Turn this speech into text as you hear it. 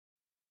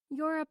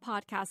You're a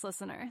podcast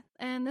listener,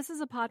 and this is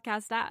a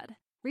podcast ad.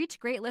 Reach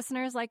great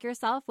listeners like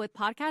yourself with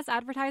podcast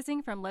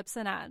advertising from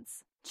Libsyn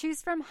Ads.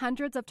 Choose from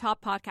hundreds of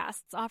top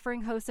podcasts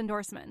offering host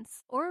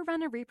endorsements, or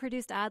run a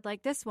reproduced ad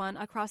like this one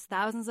across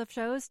thousands of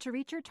shows to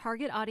reach your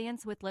target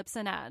audience with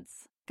Libsyn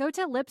Ads. Go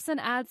to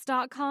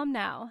libsynads.com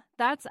now.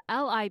 That's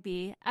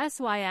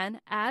LIBSYN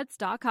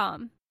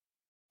ads.com.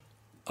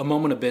 A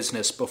moment of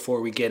business before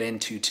we get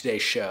into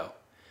today's show.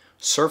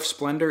 Surf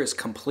Splendor is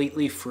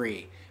completely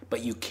free,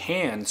 but you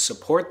can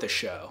support the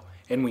show,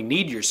 and we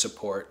need your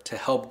support to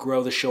help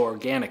grow the show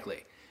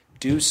organically.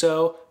 Do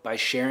so by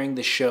sharing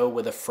the show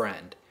with a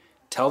friend.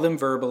 Tell them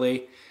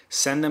verbally,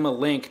 send them a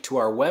link to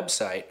our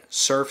website,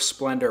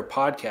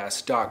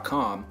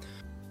 surfsplendorpodcast.com,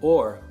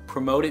 or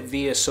promote it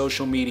via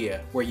social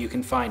media where you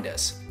can find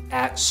us,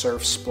 at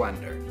Surf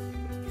Splendor.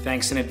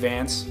 Thanks in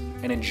advance,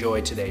 and enjoy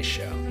today's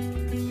show.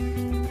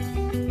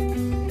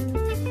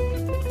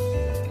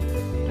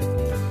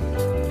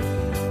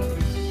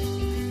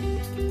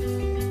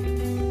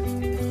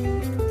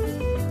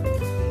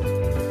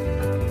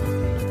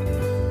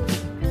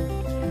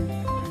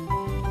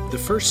 The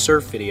first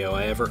surf video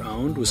I ever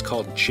owned was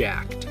called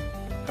Jacked.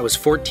 I was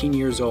 14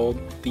 years old,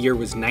 the year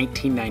was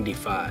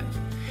 1995,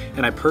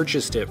 and I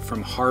purchased it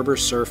from Harbor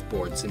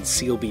Surfboards in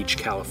Seal Beach,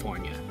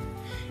 California.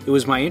 It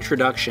was my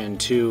introduction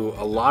to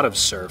a lot of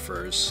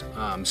surfers,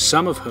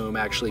 some of whom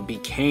actually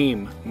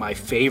became my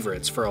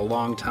favorites for a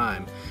long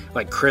time,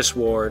 like Chris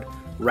Ward,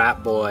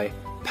 Rat Boy,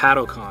 Pat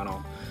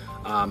O'Connell.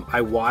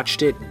 I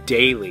watched it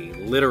daily,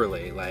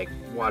 literally,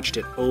 watched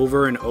it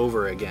over and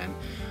over again.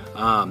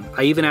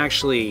 I even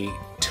actually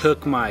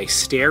took my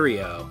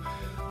stereo,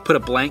 put a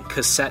blank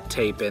cassette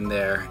tape in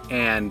there,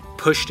 and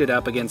pushed it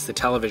up against the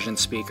television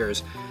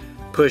speakers,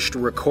 pushed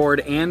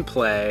record and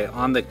play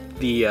on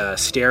the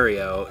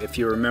stereo, if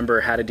you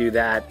remember how to do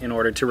that, in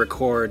order to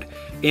record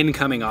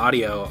incoming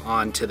audio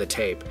onto the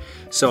tape.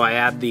 So I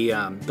had the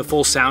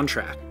full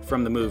soundtrack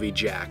from the movie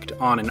Jacked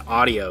on an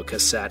audio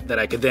cassette that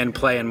I could then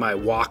play in my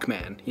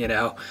Walkman,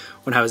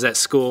 when I was at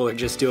school or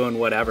just doing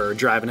whatever, or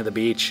driving to the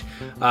beach.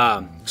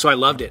 So I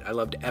loved it. I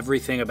loved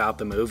everything about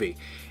the movie.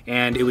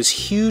 And it was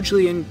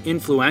hugely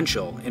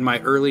influential in my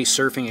early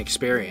surfing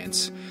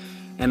experience.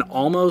 And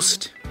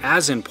almost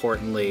as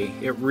importantly,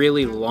 it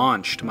really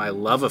launched my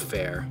love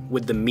affair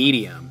with the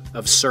medium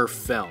of surf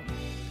film.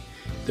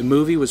 The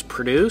movie was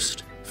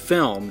produced,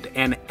 filmed,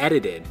 and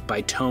edited by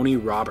Tony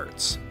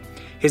Roberts.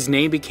 His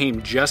name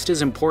became just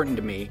as important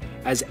to me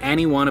as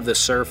any one of the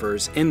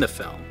surfers in the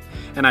film,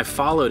 and I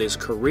followed his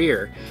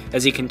career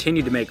as he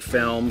continued to make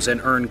films and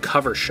earn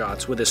cover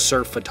shots with his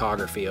surf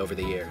photography over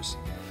the years.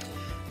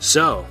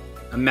 So,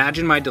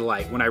 imagine my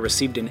delight when I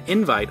received an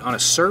invite on a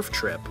surf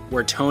trip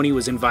where Tony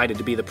was invited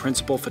to be the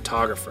principal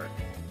photographer.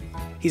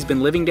 He's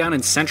been living down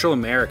in Central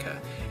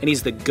America, and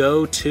he's the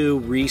go-to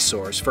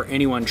resource for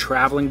anyone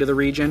traveling to the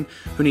region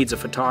who needs a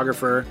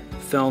photographer,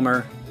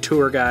 filmer,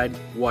 tour guide,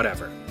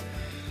 whatever.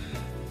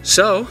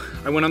 So,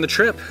 I went on the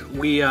trip.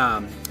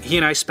 He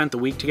and I spent the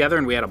week together,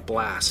 and we had a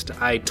blast.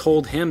 I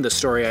told him the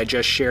story I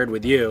just shared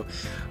with you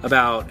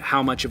about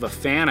how much of a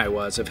fan I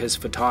was of his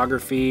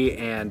photography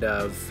and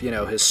of,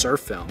 his surf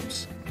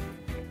films.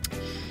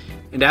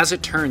 And as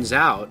it turns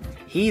out,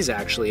 he's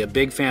actually a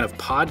big fan of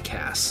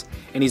podcasts,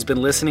 and he's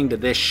been listening to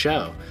this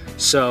show.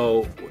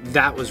 So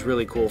that was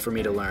really cool for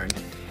me to learn.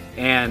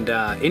 And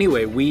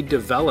anyway, we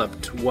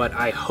developed what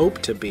I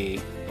hope to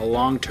be a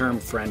long-term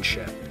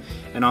friendship.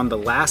 And on the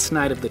last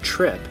night of the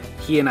trip,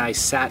 he and I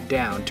sat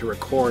down to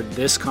record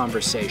this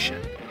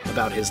conversation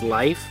about his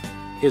life,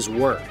 his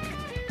work,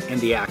 and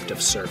the act of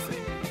surfing.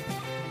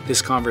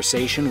 This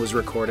conversation was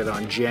recorded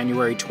on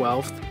January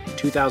 12th,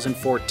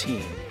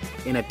 2014,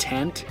 in a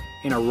tent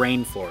in a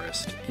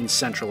rainforest in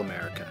Central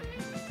America.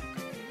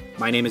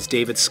 My name is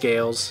David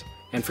Scales,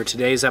 and for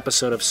today's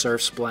episode of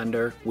Surf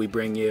Splendor, we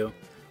bring you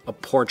a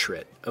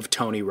portrait of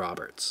Tony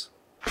Roberts.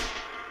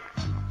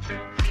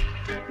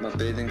 My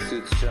bathing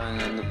suit's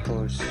drying on the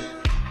porch.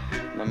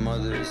 My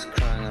mother is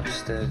crying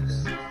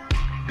upstairs.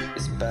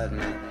 It's bad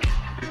man,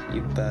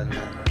 you bad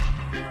man.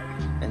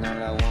 And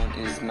all I want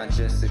is my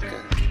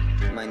Jessica,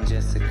 mein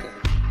Jessica,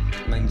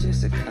 mein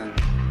Jessica,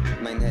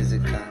 mein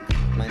Hezekiah,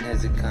 mein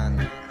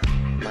Hezekiah,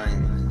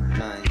 mine.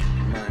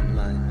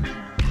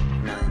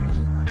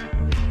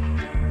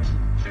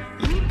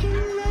 You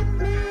can let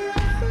me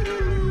off of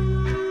the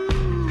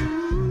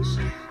leash.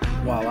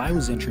 While I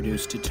was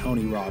introduced to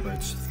Tony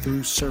Roberts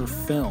through surf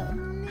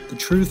film, the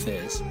truth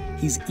is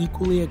he's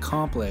equally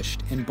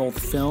accomplished in both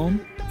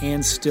film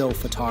and still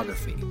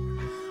photography.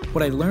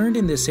 What I learned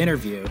in this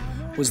interview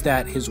was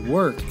that his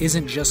work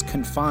isn't just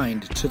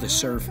confined to the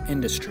surf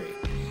industry.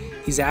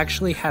 He's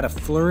actually had a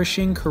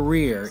flourishing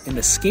career in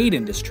the skate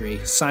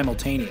industry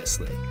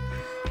simultaneously.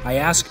 I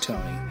asked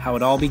Tony how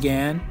it all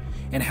began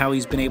and how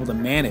he's been able to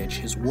manage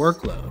his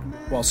workload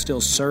while still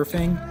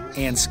surfing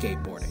and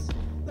skateboarding.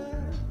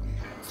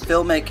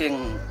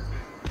 Filmmaking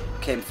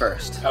came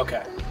first.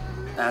 Okay.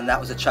 And that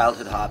was a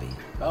childhood hobby.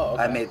 Oh,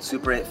 okay. I made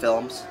Super 8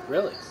 films.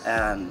 Really?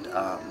 And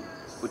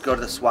would go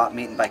to the swap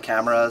meet and buy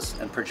cameras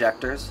and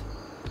projectors.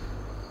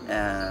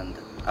 And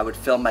I would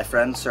film my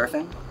friends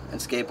surfing and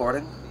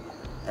skateboarding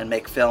and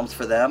make films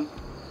for them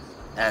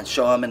and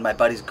show them in my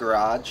buddy's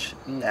garage.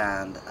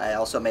 And I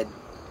also made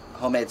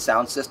homemade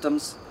sound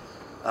systems,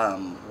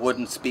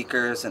 wooden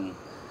speakers and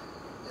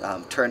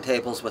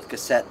turntables with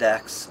cassette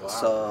decks. Wow.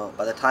 So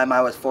by the time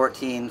I was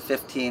 14,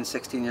 15,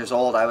 16 years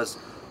old, I was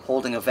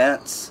holding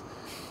events,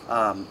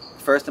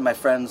 first in my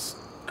friends'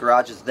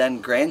 garages, then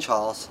Grange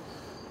halls,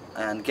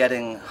 and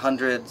getting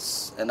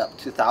hundreds and up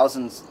to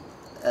thousands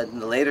in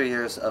the later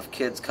years of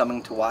kids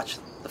coming to watch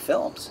the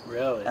films.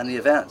 Really? And the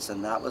events,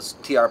 and that was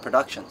TR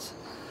Productions.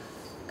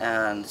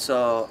 And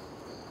so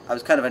I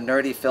was kind of a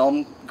nerdy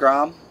film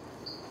grom,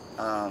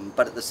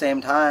 but at the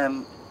same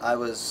time I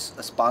was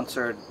a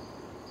sponsored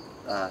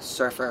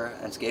surfer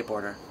and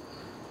skateboarder,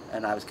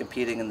 and I was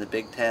competing in the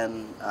Big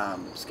Ten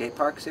skate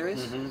park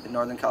series in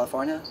Northern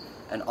California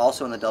and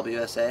also in the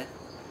WSA.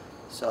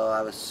 So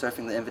I was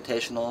surfing the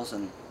invitationals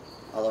and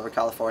all over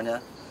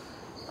California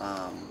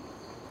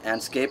and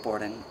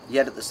skateboarding,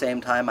 yet at the same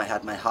time I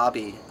had my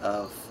hobby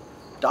of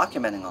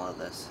documenting all of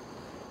this,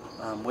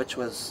 which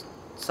was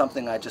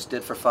something I just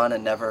did for fun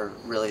and never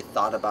really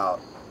thought about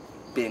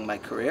being my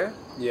career.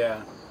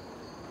 Yeah.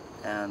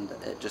 And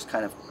it just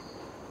kind of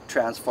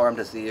transformed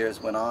as the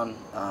years went on.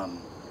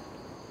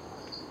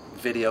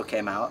 Video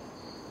came out,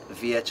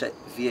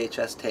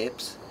 VHS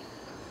tapes,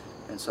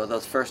 and so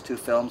those first two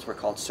films were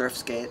called Surf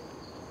Skate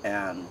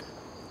and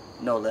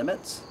No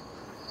Limits.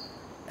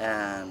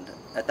 And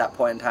at that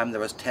point in time, there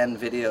was 10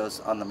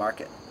 videos on the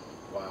market.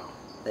 Wow.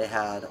 They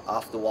had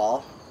Off the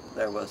Wall,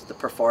 there was The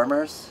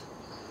Performers,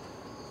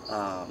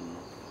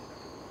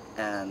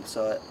 and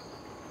so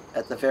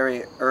at the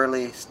very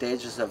early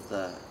stages of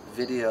the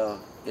video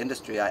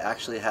industry, I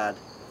actually had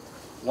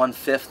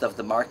 1/5 of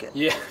the market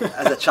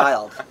as a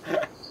child.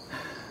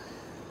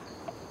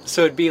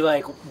 So it'd be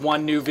like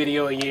one new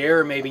video a year,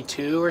 or maybe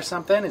two or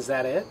something? Is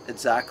that it?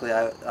 Exactly.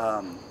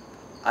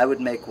 I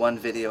would make one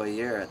video a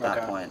year at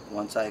that point.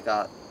 Once I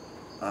got,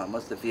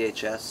 once the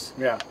VHS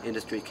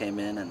industry came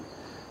in, and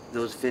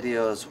those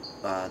videos,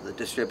 the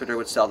distributor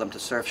would sell them to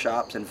surf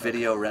shops and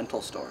video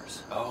rental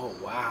stores. Oh,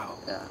 wow.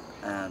 Yeah.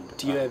 And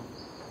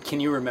can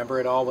you remember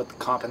at all what the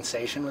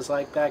compensation was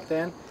like back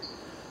then?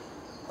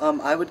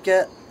 I would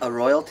get a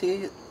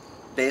royalty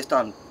based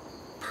on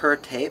per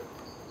tape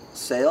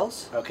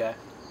sales. Okay.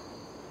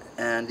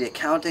 And the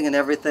accounting and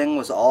everything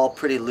was all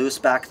pretty loose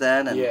back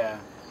then. And yeah.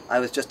 I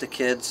was just a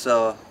kid,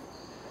 so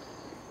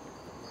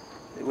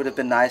it would have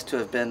been nice to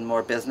have been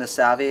more business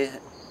savvy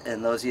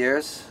in those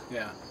years.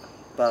 Yeah.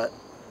 But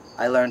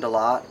I learned a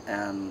lot,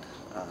 and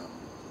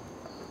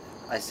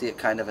I see it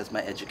kind of as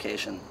my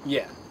education.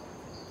 Yeah.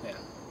 Yeah.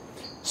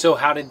 So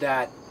how did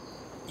that,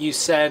 you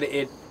said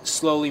it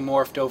slowly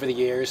morphed over the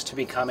years to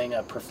becoming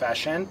a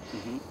profession.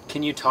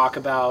 Can you talk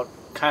about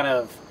kind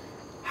of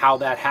how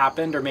that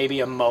happened, or maybe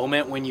a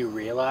moment when you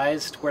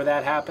realized where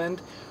that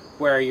happened,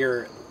 where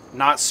you're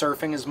not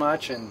surfing as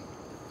much? And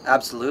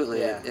absolutely.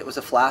 Yeah. It was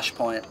a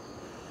flashpoint.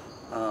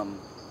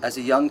 As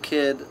a young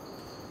kid,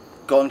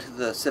 going to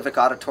the Civic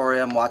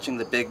Auditorium, watching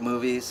the big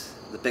movies,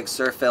 the big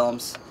surf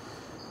films,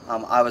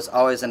 I was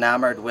always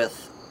enamored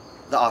with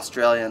the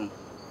Australian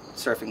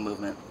surfing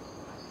movement.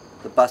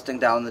 The busting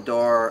down the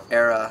door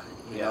era,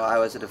 you know, I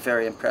was at a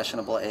very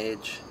impressionable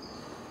age.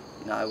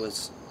 You know, I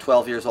was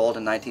 12 years old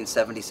in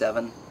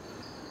 1977,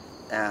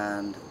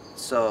 and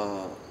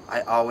so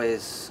I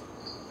always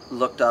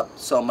looked up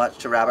so much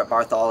to Robert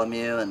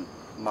Bartholomew and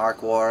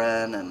Mark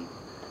Warren, and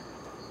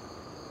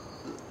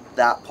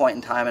that point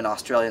in time in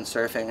Australian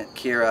surfing at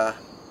Kira,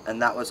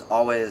 and that was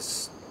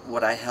always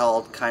what I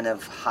held kind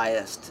of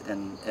highest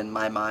in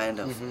my mind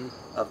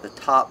of the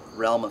top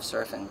realm of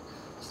surfing.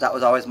 So that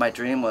was always my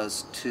dream,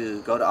 was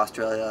to go to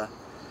Australia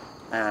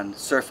and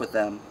surf with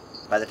them.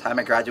 By the time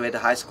I graduated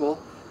high school,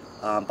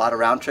 bought a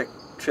round trip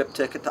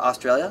ticket to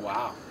Australia.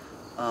 Wow.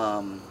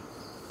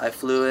 I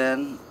flew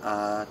in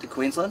to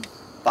Queensland,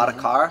 bought a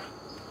car,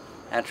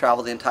 and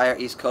traveled the entire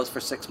East Coast for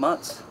 6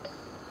 months.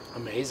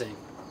 Amazing.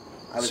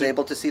 I was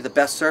able to see the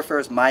best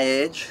surfers my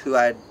age, who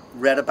I'd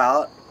read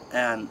about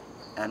and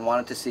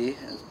wanted to see.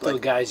 The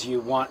guys you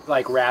want,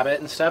 like Rabbit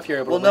and stuff, you're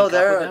able to Well, no, link up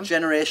they're with a them?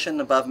 generation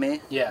above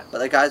me. Yeah. But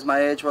the guys my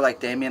age were like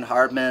Damien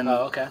Hardman,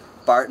 Oh, okay.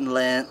 Barton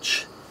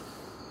Lynch.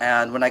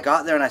 And when I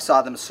got there and I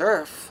saw them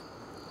surf,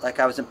 like,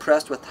 I was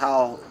impressed with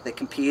how they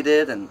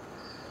competed,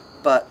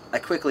 but I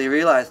quickly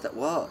realized that,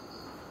 whoa,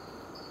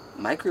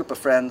 my group of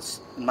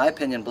friends, in my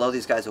opinion, blow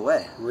these guys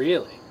away.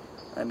 Really?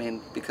 I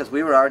mean, because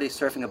we were already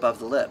surfing above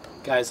the lip.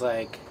 Guys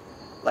like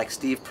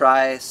Steve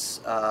Price,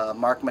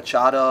 Mark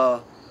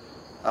Machado,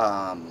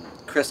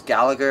 Chris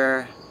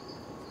Gallagher,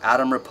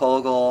 Adam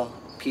Rapogel,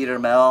 Peter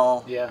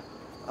Mell. Yeah.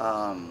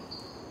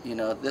 You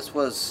know, this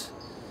was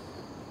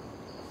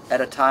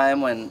at a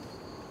time when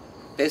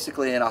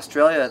basically in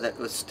Australia that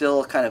was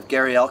still kind of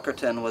Gary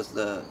Elkerton was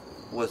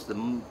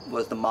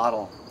the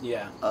model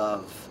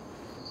of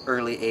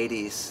early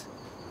 80s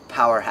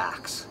power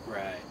hacks.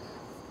 Right.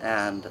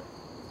 And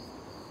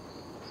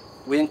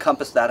we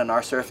encompassed that in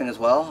our surfing as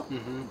well,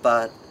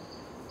 but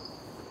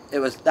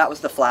that was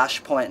the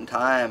flash point in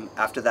time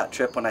after that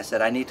trip when I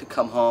said I need to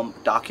come home,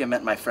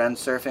 document my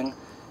friends surfing,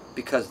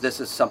 because this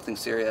is something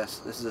serious.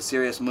 This is a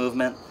serious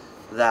movement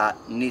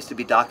that needs to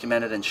be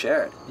documented and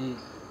shared.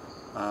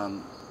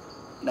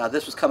 Now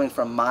this was coming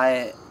from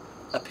my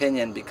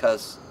opinion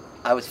because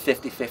I was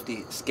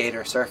 50-50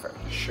 skater surfer.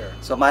 Sure.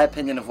 So my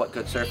opinion of what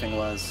good surfing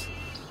was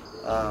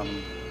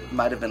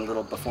might have been a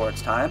little before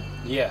its time.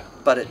 Yeah.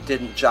 But it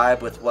didn't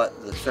jibe with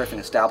what the surfing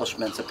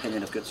establishment's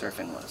opinion of good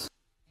surfing was.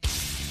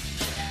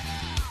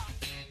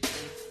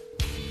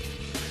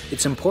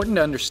 It's important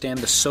to understand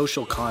the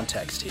social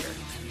context here.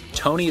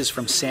 Tony is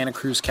from Santa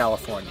Cruz,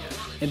 California,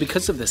 and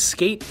because of the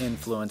skate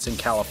influence in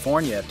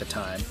California at the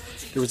time,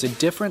 there was a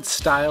different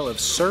style of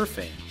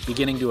surfing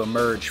beginning to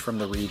emerge from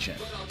the region.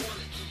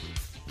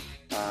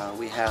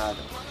 We had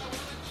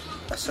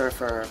a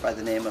surfer by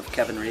the name of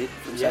Kevin Reed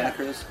from Santa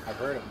Cruz. I've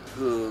heard him.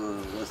 Who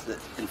was the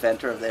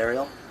inventor of the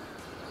aerial.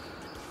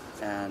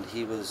 And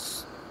he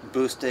was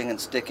boosting and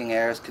sticking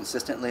airs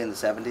consistently in the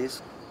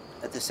 70s.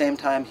 At the same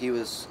time, he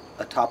was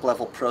a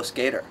top-level pro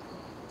skater.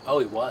 Oh,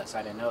 he was?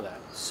 I didn't know that.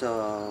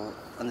 So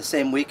on the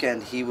same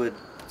weekend, he would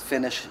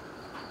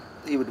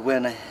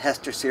win a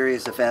Hester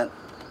Series event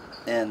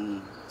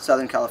in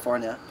Southern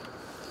California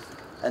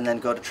and then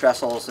go to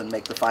Trestles and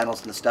make the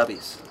finals in the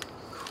Stubbies.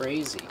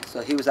 Crazy.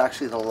 So he was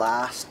actually the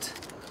last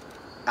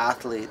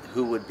athlete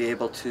who would be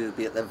able to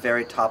be at the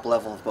very top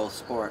level of both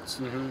sports.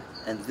 Mm-hmm.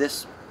 And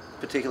this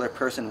particular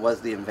person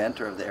was the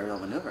inventor of the aerial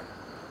maneuver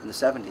in the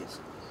 70s.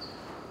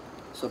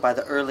 So by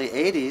the early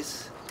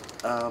 80s,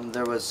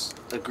 there was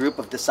a group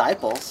of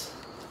disciples,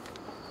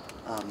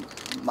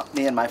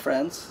 me and my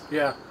friends,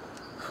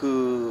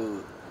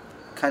 who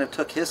kind of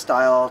took his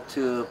style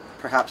to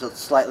perhaps a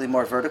slightly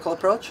more vertical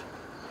approach.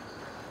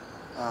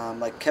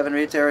 Like Kevin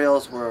Reed's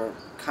aerials were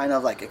kind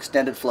of like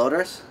extended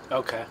floaters.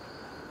 Okay.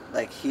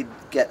 Like he'd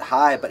get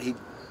high, but he'd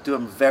do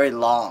them very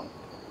long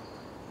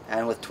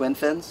and with twin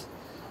fins.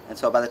 And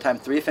so by the time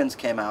three fins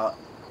came out,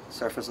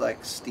 surfers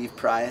like Steve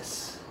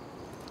Price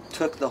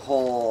took the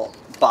whole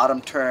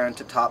bottom turn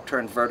to top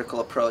turn vertical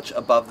approach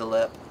above the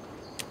lip.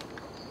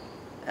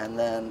 And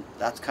then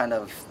that's kind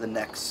of the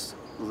next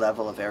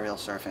level of aerial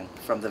surfing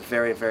from the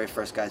very, very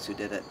first guys who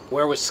did it.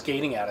 Where was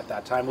skating at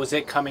that time? Was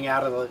it coming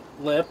out of the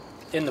lip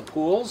in the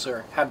pools,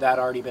 or had that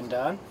already been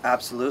done?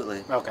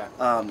 Absolutely. Okay.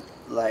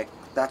 Like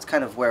that's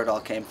kind of where it all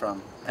came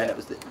from. And it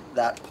was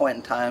that point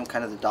in time,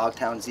 kind of the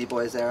Dogtown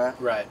Z-Boys era.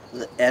 Right.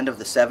 The end of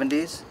the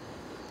 70s,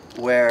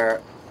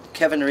 where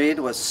Kevin Reed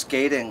was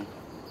skating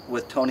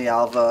with Tony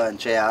Alva and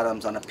Jay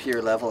Adams on a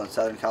pier level in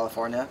Southern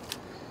California.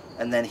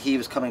 And then he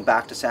was coming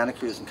back to Santa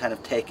Cruz and kind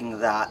of taking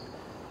that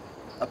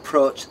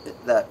approach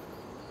that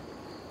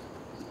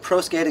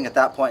pro skating at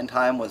that point in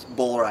time was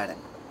bull riding.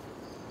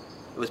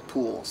 It was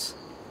pools.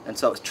 And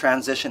so it was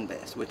transition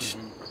based, which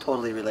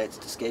totally relates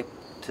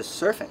to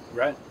surfing.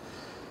 Right.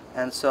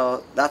 And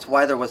so that's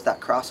why there was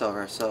that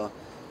crossover. So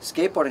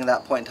skateboarding at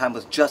that point in time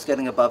was just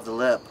getting above the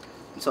lip.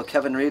 And so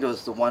Kevin Reed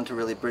was the one to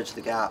really bridge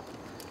the gap.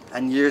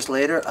 And years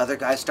later, other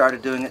guys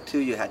started doing it too.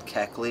 You had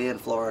Keckley in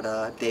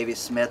Florida, Davey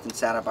Smith in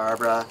Santa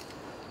Barbara.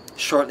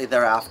 Shortly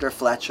thereafter,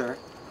 Fletcher.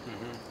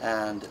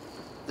 And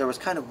there was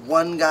kind of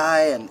one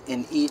guy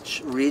in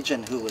each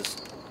region who was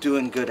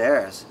doing good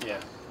airs. Yeah.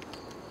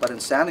 But in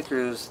Santa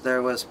Cruz,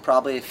 there was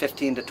probably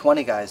 15 to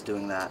 20 guys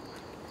doing that.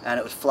 And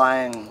it was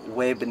flying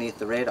way beneath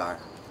the radar.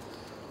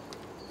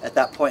 At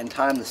that point in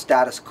time, the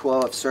status quo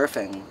of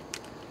surfing,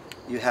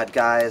 you had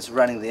guys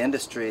running the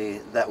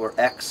industry that were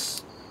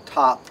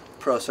ex-top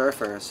pro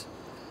surfers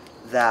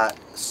that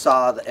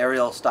saw the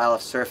aerial style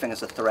of surfing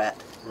as a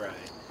threat. Right.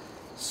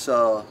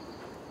 So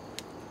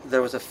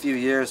there was a few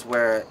years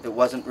where it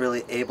wasn't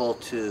really able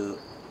to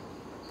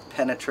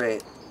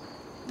penetrate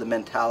the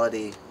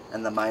mentality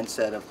and the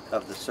mindset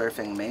of the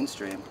surfing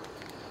mainstream.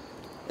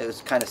 It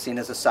was kind of seen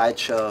as a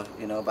sideshow,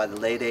 you know, by the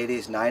late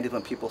 80s, 90s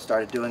when people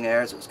started doing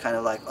airs. It was kind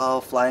of like,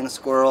 oh, flying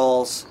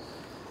squirrels,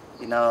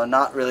 you know,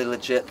 not really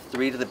legit,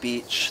 3 to the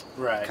beach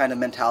kind of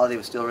mentality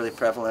was still really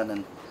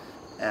prevalent.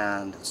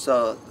 And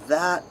so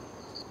that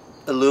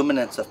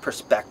illuminance of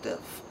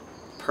perspective,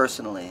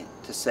 personally,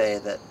 to say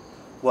that,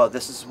 well,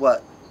 this is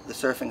what the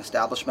surfing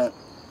establishment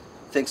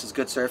thinks is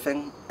good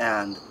surfing,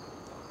 and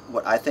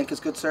what I think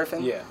is good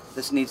surfing,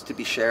 this needs to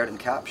be shared and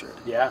captured.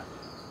 Yeah.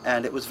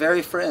 And it was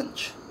very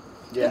fringe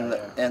in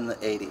the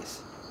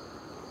 80s.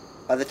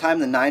 By the time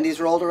the 90s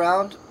rolled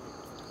around,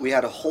 we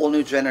had a whole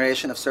new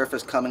generation of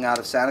surfers coming out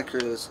of Santa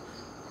Cruz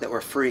that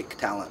were freak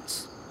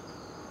talents.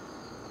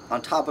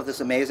 On top of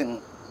this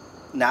amazing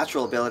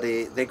natural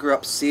ability, they grew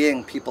up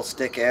seeing people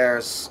stick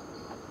airs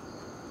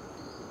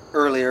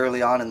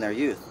early on in their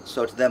youth.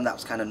 So to them, that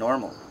was kind of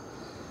normal.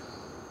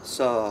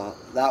 So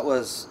that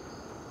was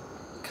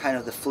kind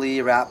of the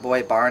Flea, Rat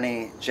Boy,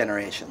 Barney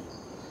generation.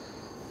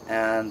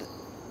 And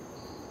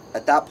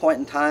at that point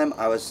in time,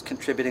 I was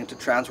contributing to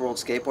Transworld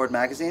Skateboard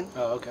magazine.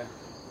 Oh, okay.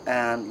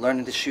 And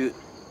learning to shoot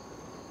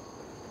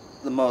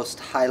the most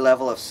high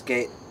level of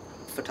skate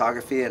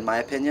photography, in my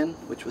opinion,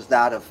 which was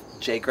that of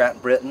J.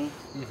 Grant Britton,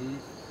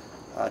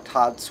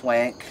 Todd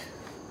Swank,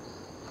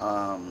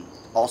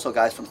 also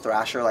guys from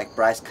Thrasher like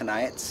Bryce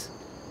Kanites,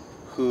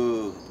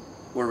 who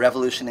were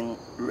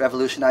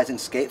revolutionizing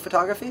skate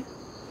photography.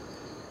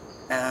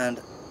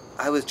 And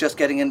I was just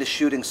getting into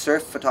shooting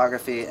surf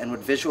photography and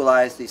would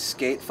visualize these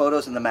skate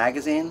photos in the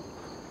magazine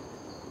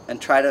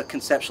and try to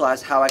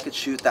conceptualize how I could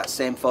shoot that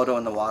same photo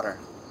in the water.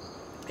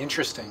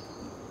 Interesting.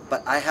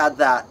 But I had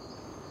that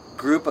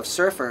group of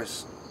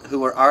surfers who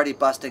were already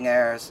busting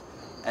airs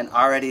and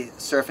already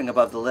surfing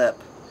above the lip.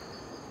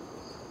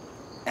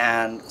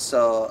 And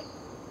so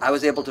I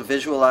was able to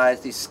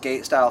visualize these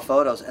skate style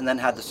photos and then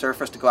had the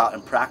surfers to go out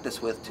and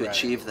practice with to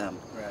achieve them.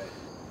 Right.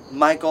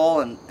 My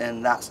goal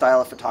in that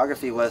style of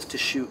photography was to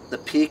shoot the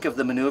peak of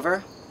the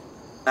maneuver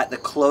at the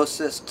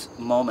closest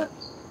moment.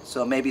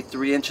 So maybe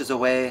 3 inches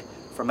away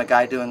from a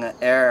guy doing an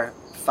air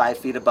 5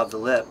 feet above the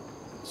lip.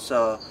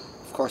 So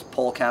of course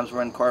pole cams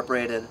were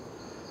incorporated,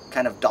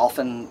 kind of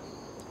dolphin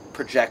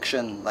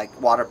projection,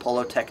 like water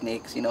polo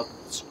techniques, you know,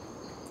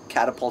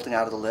 catapulting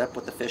out of the lip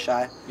with the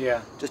fisheye.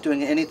 Yeah. Just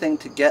doing anything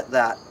to get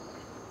that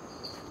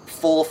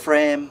full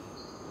frame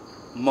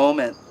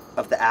moment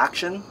of the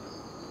action.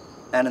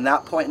 And in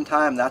that point in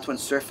time, that's when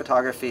surf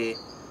photography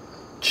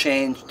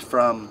changed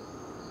from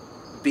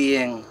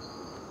being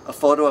a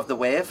photo of the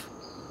wave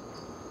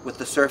with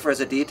the surfer as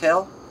a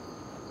detail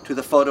to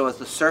the photo as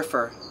the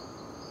surfer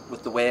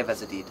with the wave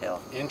as a detail.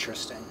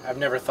 Interesting. I've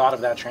never thought of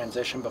that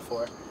transition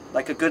before.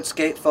 Like a good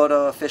skate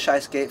photo, a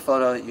fisheye skate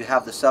photo, you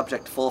have the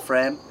subject full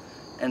frame,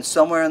 and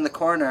somewhere in the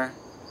corner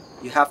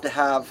you have to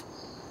have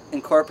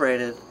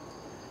incorporated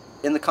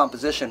in the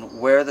composition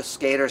where the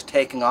skater's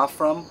taking off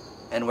from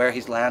and where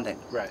he's landing.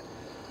 Right.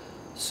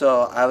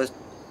 So I was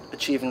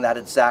achieving that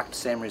exact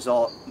same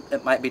result.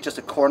 It might be just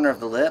a corner of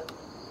the lip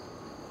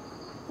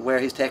where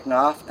he's taking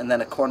off and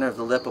then a corner of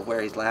the lip of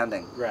where he's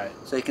landing. Right.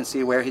 So you can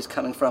see where he's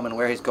coming from and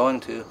where he's going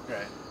to.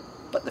 Right.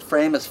 But the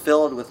frame is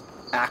filled with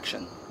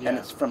action, and Yeah.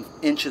 it's from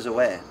inches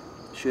away.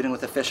 Shooting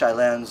with a fisheye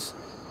lens,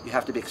 you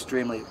have to be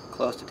extremely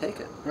close to take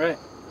it. Right.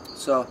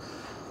 So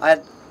I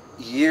had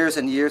years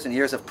and years and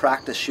years of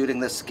practice shooting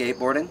this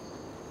skateboarding,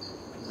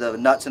 the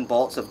nuts and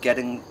bolts of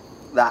getting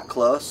that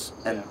close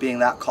and Yeah. being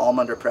that calm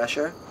under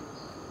pressure.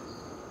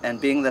 And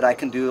being that I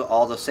can do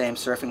all the same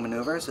surfing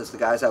maneuvers as the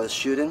guys I was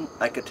shooting,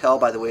 I could tell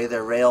by the way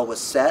their rail was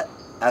set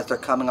as they're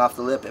coming off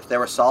the lip if they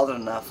were solid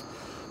enough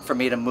for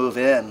me to move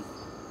in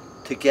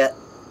to get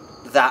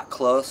that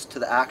close to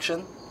the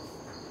action,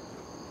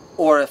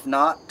 or if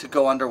not, to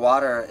go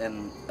underwater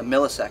in a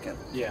millisecond.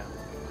 Yeah.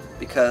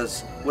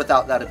 Because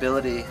without that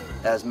ability,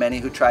 as many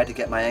who tried to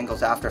get my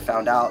angles after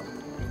found out,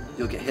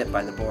 you'll get hit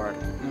by the board.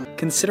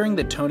 Considering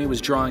that Tony was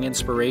drawing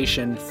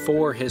inspiration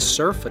for his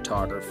surf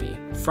photography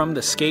from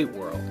the skate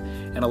world,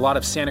 and a lot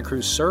of Santa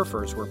Cruz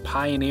surfers were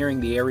pioneering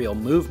the aerial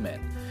movement,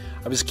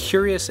 I was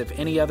curious if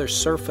any other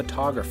surf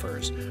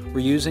photographers were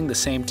using the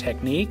same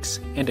techniques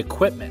and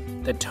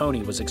equipment that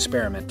Tony was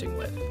experimenting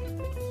with.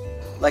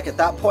 Like at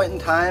that point in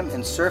time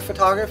in surf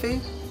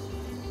photography,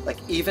 like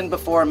even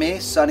before me,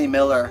 Sonny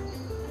Miller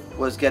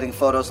was getting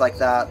photos like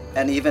that,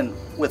 and even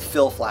with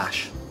Phil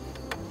Flash.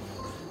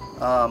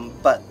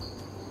 But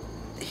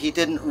he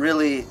didn't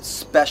really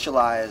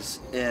specialize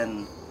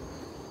in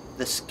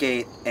the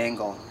skate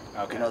angle.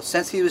 Okay. You know,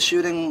 since he was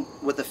shooting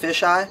with the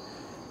fisheye,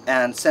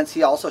 and since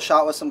he also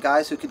shot with some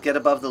guys who could get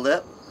above the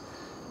lip,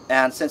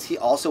 and since he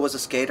also was a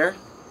skater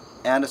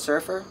and a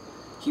surfer,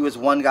 he was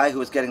one guy who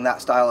was getting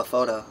that style of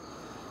photo.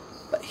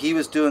 But he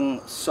was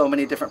doing so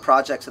many different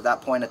projects at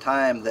that point in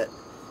time that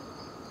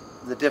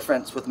the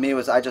difference with me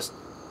was I just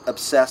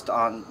obsessed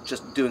on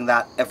just doing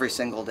that every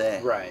single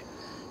day. Right.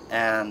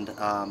 And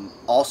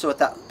also at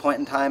that point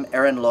in time,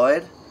 Aaron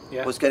Lloyd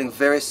Yeah. was getting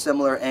very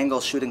similar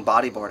angles shooting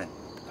bodyboarding.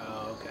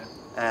 Oh, okay.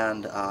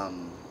 And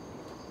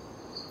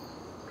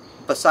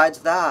besides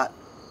that,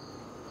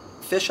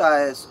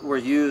 fisheyes were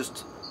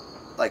used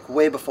like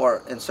way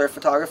before in surf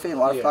photography and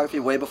water Yeah. photography,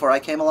 way before I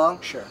came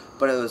along. Sure.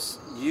 But it was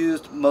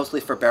used mostly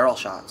for barrel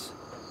shots.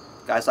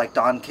 Guys like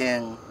Don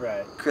King,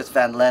 Right. Chris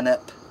Van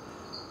Lennep,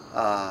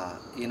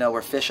 you know,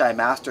 were fisheye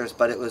masters,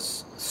 but it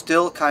was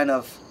still kind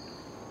of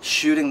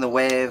shooting the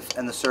wave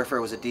and the surfer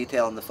was a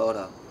detail in the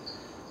photo.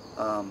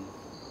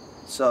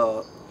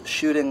 So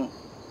shooting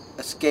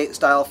a skate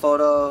style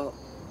photo,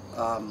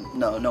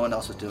 no one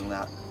else was doing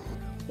that.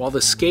 While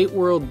the skate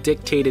world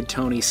dictated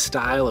Tony's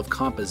style of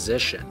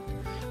composition,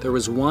 there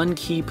was one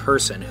key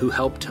person who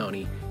helped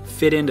Tony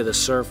fit into the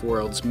surf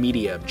world's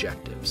media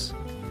objectives.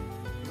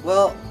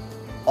 Well,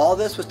 all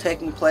this was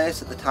taking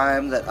place at the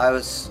time that I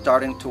was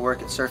starting to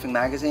work at Surfing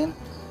Magazine,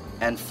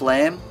 and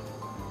Flame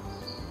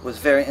was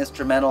very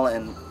instrumental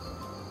in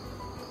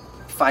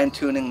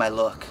fine-tuning my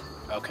look.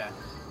 Okay.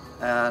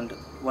 And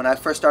when I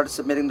first started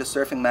submitting to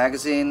Surfing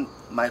Magazine,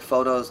 my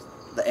photos,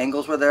 the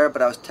angles were there,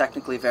 but I was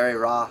technically very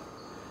raw.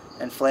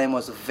 And Flame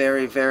was a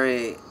very,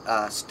 very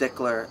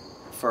stickler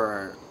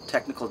for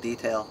technical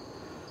detail.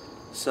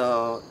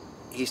 So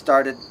he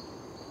started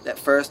at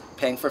first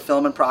paying for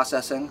film and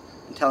processing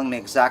and telling me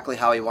exactly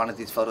how he wanted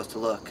these photos to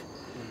look,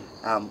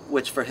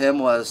 which for him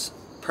was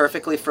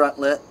perfectly front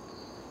lit.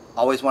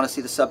 Always want to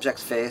see the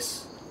subject's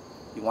face.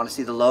 You want to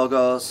see the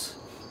logos.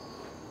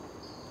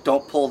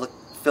 don't pull the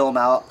film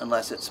out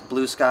unless it's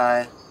blue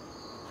sky.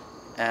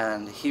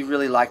 And he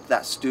really liked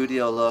that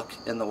studio look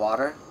in the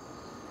water.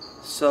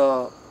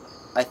 So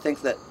I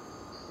think that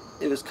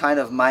it was kind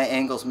of my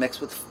angles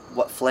mixed with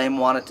what Flame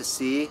wanted to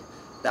see,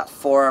 that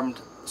formed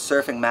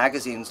Surfing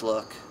Magazine's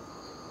look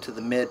to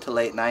the mid to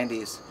late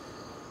 90s.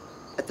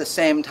 At the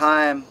same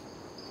time,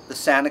 the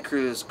Santa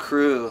Cruz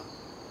crew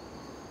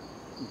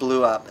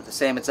blew up at the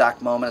same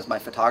exact moment as my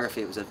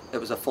photography. It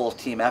was a full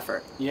team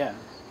effort. Yeah.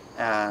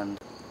 And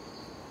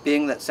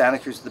being that Santa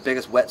Cruz is the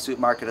biggest wetsuit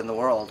market in the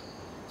world,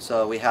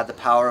 so we had the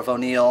power of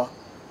O'Neill,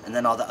 and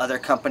then all the other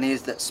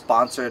companies that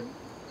sponsored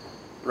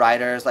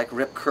riders like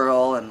Rip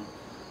Curl and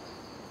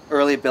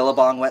early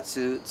Billabong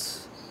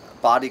wetsuits,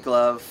 Body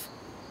Glove.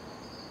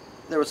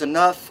 There was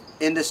enough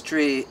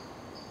industry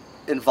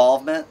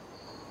involvement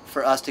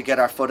for us to get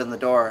our foot in the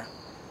door.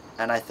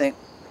 And I think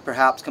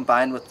perhaps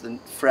combined with the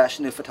fresh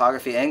new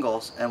photography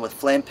angles and with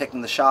Flame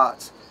picking the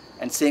shots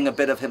and seeing a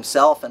bit of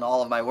himself in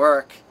all of my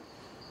work,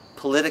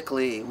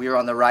 politically we were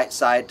on the right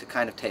side to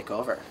kind of take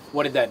over.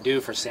 What did that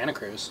do for Santa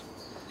Cruz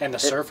and the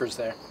surfers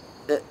there?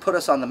 It put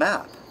us on the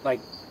map. Like,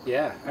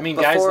 yeah. I mean,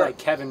 guys like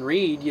Kevin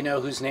Reed, you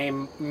know, whose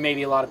name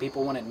maybe a lot of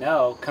people wouldn't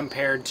know,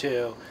 compared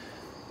to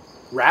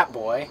Rat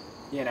Boy,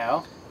 you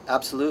know?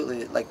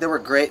 Absolutely. Like, there were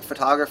great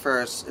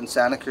photographers in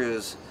Santa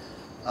Cruz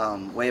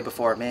way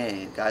before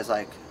me. Guys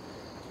like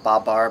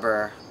Bob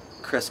Barber,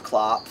 Chris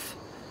Klopf,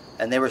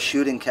 and they were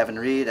shooting Kevin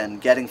Reed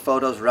and getting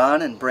photos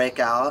run and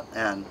Breakout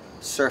and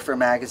Surfer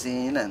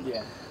Magazine. And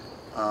yeah.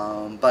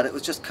 But it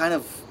was just kind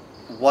of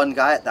one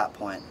guy at that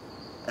point.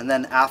 And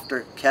then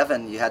after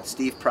Kevin, you had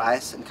Steve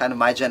Price and kind of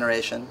my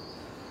generation.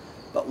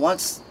 But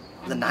once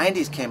the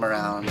 90s came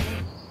around,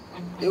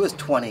 it was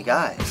 20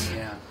 guys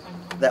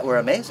that were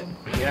amazing.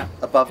 Yeah.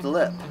 Above the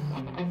lip.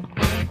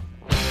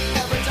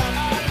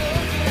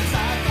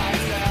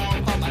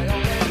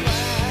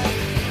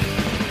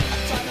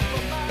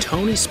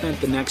 Tony spent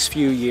the next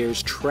few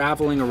years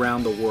traveling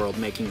around the world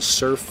making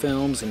surf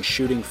films and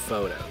shooting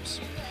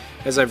photos.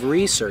 As I've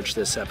researched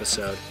this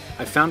episode,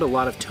 I found a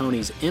lot of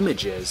Tony's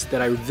images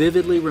that I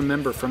vividly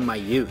remember from my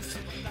youth,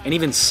 and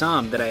even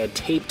some that I had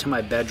taped to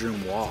my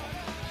bedroom wall.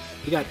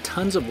 He got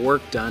tons of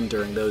work done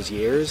during those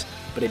years,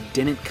 but it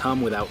didn't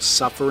come without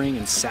suffering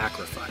and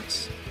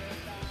sacrifice.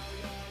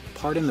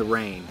 Pardon the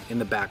rain in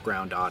the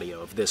background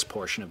audio of this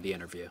portion of the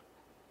interview.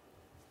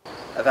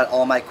 I've had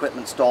all my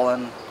equipment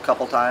stolen a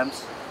couple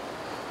times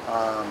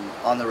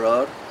on the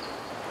road,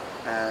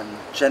 and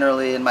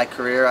generally in my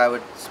career I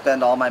would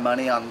spend all my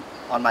money on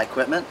my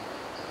equipment,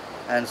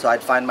 and so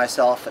I'd find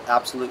myself at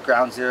absolute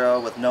ground zero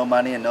with no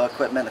money and no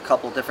equipment a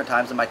couple different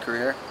times in my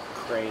career.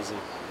 Crazy.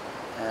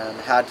 And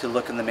had to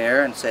look in the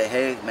mirror and say,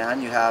 hey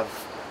man, you have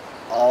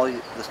all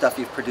the stuff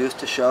you've produced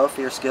to show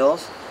for your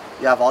skills,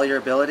 you have all your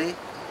ability,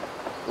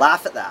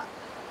 laugh at that.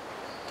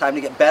 Time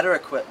to get better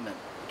equipment,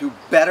 do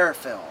better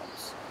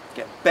films,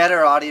 get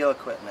better audio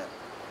equipment.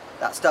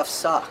 That stuff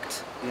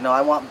sucked. You know,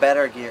 I want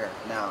better gear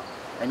now,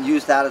 and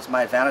use that as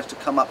my advantage to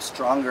come up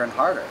stronger and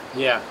harder.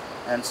 Yeah.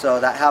 And so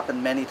that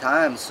happened many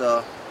times.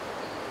 So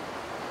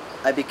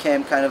I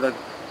became kind of a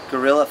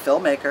guerrilla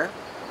filmmaker,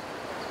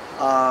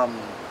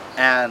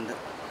 and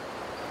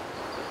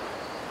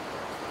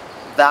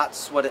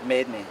that's what it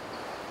made me.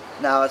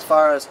 Now, as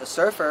far as a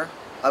surfer,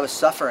 I was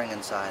suffering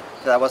inside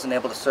because I wasn't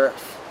able to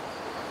surf.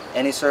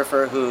 Any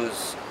surfer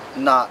who's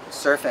not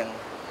surfing,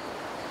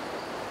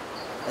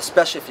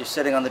 especially if you're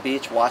sitting on the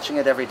beach watching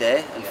it every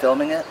day and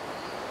filming it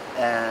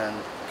and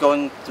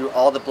going through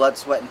all the blood,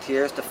 sweat, and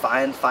tears to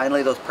find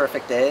finally those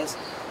perfect days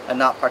and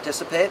not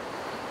participate,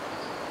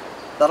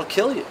 that'll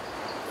kill you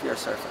if you're a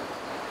surfer.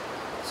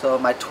 So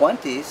my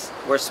 20s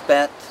were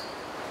spent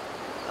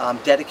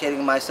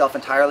dedicating myself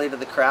entirely to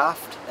the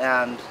craft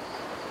and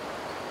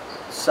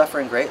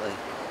suffering greatly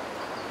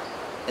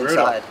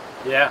inside.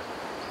 Brutal. Yeah.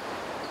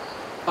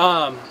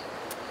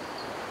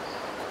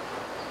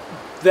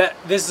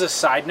 This is a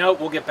side note.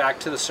 We'll get back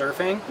to the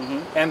surfing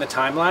and the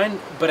timeline.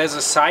 But as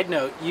a side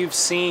note, you've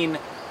seen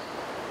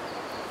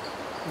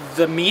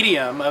the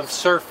medium of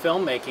surf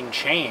filmmaking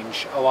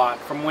change a lot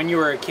from when you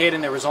were a kid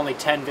and there was only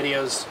 10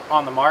 videos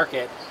on the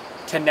market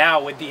to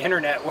now with the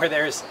internet where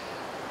there's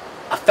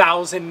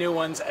 1,000 new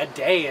ones a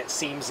day, it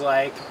seems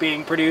like,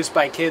 being produced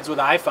by kids with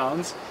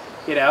iPhones,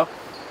 you know.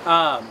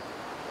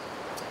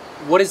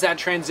 What has that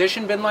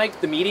transition been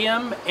like, the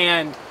medium?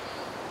 And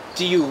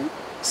do you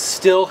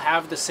still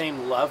have the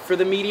same love for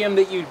the medium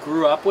that you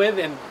grew up with?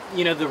 And,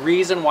 you know, the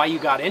reason why you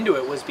got into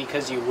it was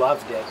because you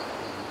loved it.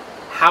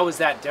 How is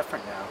that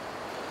different now?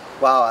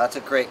 Wow, that's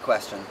a great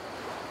question.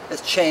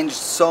 It's changed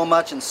so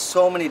much in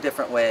so many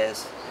different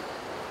ways.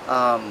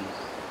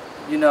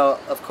 You know,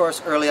 of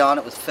course, early on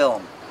it was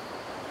film.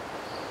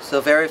 So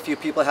very few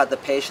people had the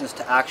patience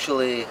to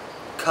actually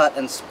cut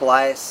and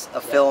splice a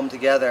film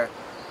together,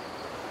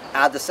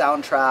 add the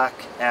soundtrack,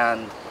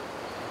 and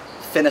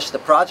finish the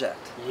project.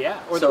 Yeah,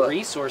 or the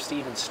resource to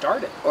even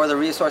start it. Or the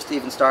resource to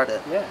even start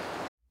it. Yeah.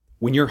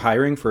 When you're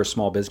hiring for a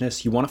small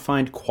business, you want to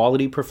find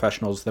quality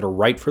professionals that are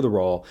right for the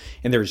role,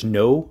 and there's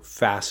no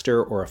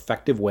faster or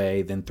effective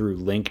way than through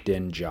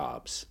LinkedIn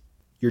Jobs.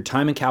 Your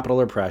time and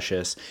capital are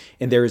precious,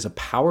 and there is a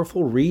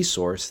powerful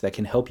resource that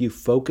can help you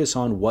focus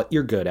on what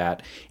you're good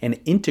at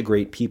and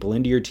integrate people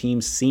into your team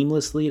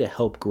seamlessly to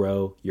help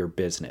grow your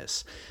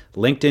business.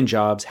 LinkedIn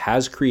Jobs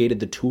has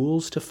created the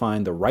tools to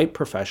find the right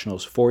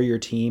professionals for your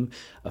team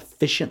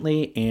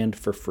efficiently and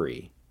for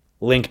free.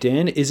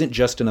 LinkedIn isn't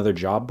just another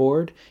job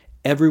board.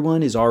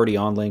 Everyone is already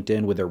on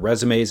LinkedIn with their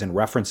resumes and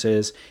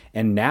references,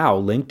 and now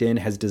LinkedIn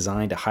has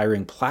designed a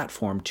hiring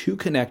platform to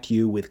connect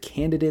you with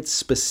candidates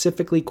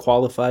specifically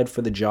qualified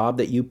for the job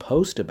that you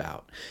post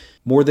about.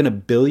 More than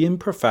 1 billion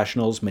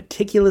professionals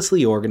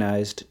meticulously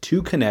organized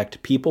to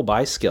connect people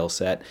by skill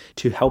set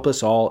to help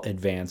us all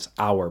advance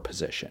our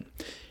position.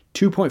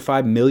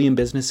 2.5 million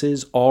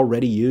businesses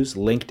already use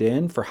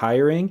LinkedIn for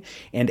hiring,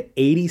 and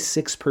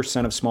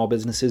 86% of small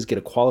businesses get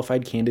a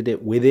qualified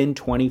candidate within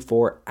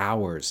 24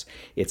 hours.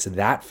 It's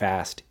that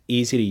fast,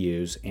 easy to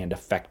use, and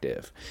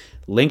effective.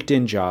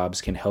 LinkedIn Jobs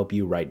can help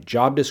you write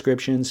job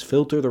descriptions,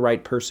 filter the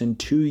right person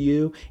to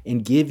you,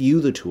 and give you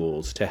the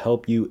tools to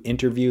help you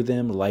interview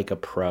them like a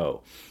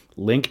pro.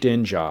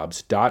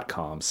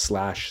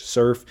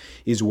 LinkedInjobs.com/surf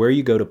is where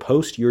you go to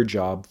post your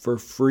job for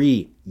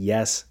free.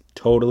 Yes,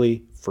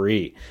 totally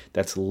free.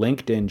 That's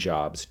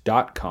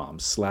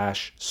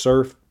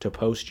LinkedInjobs.com/surf to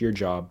post your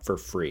job for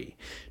free.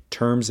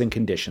 Terms and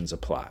conditions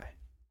apply.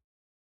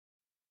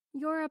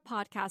 You're a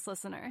podcast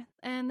listener,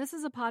 and this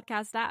is a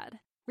podcast ad.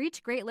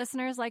 Reach great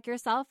listeners like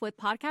yourself with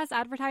podcast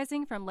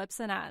advertising from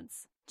Libsyn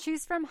Ads.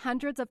 Choose from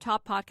hundreds of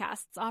top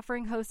podcasts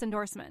offering host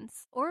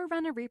endorsements, or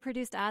run a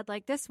reproduced ad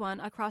like this one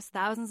across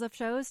thousands of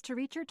shows to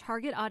reach your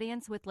target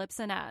audience with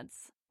Libsyn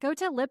Ads. Go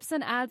to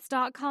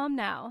libsynads.com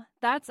now.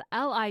 That's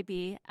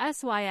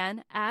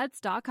LIBSYN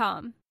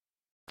ads.com.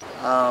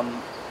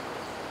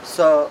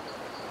 So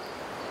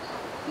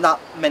not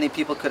many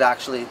people could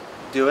actually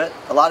do it.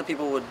 A lot of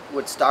people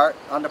would start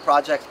on the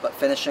projects, but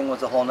finishing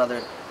was a whole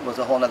nother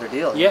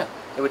deal. Yeah.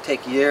 It would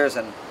take years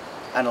and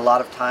a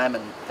lot of time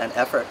and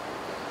effort.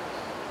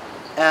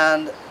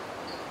 And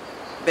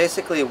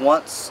basically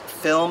once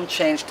film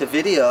changed to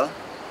video,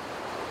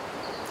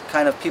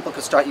 kind of people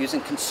could start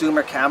using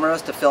consumer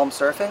cameras to film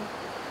surfing,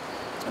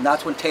 and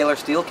that's when Taylor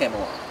Steele came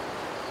along,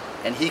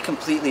 and he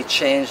completely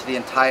changed the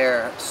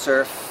entire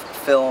surf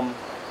film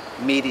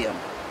medium.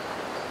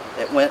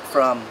 It went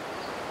from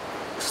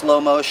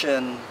slow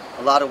motion,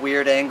 a lot of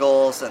weird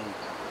angles and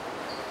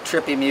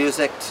trippy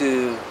music,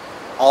 to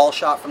all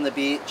shot from the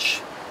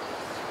beach,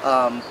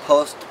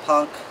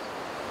 post-punk,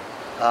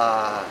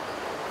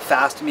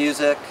 fast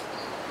music,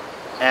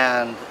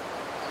 and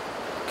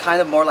kind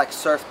of more like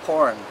surf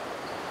porn.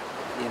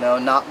 You know,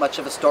 not much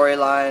of a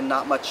storyline,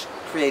 not much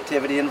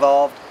creativity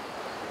involved,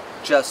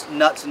 just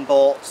nuts and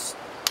bolts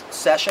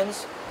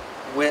sessions,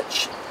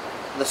 which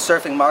the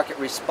surfing market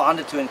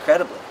responded to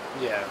incredibly.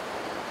 Yeah.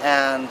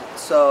 And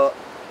so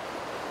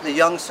the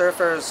young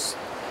surfers,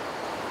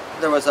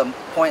 there was a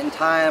point in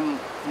time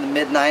in the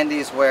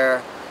mid-90s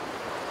where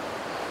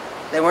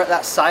they weren't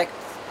that psyched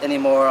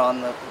anymore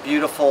on the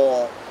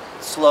beautiful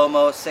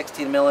slow-mo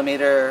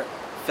 16mm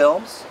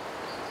films,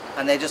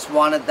 and they just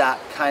wanted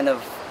that kind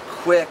of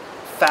quick,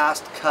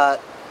 fast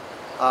cut,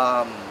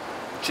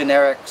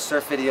 generic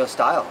surf video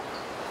style.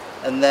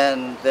 And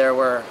then there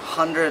were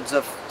hundreds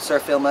of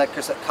surf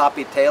filmmakers that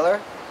copied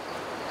Taylor,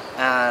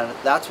 and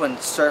that's when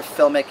surf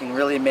filmmaking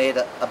really made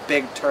a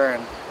big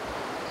turn.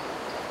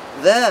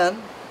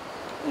 Then,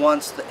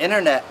 once the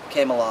internet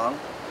came along,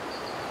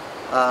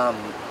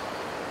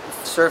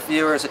 surf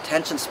viewers'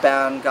 attention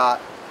span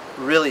got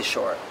really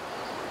short.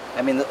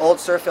 I mean, the old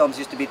surf films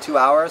used to be 2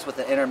 hours with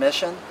an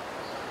intermission,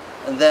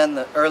 and then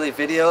the early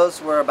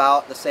videos were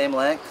about the same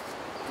length,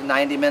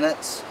 90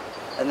 minutes,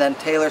 and then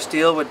Taylor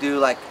Steele would do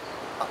like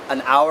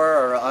an hour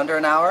or under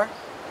an hour.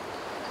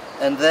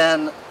 And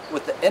then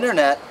with the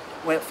internet,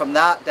 went from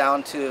that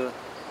down to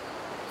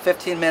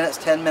 15 minutes,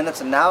 10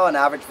 minutes, and now an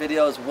average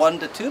video is 1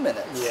 to 2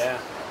 minutes. Yeah.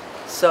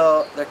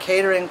 So they're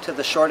catering to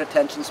the short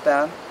attention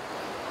span.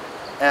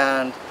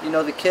 And you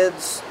know, the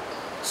kids,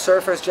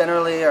 surfers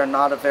generally are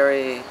not a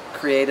very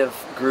creative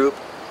group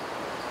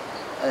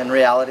in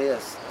reality,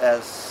 as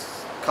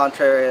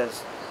contrary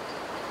as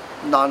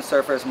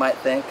non-surfers might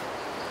think.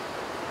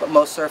 But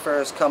most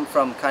surfers come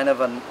from kind of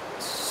a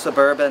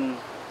suburban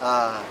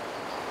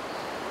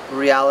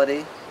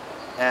reality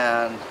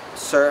and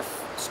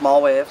surf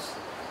small waves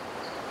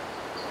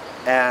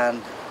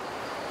and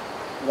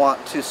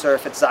want to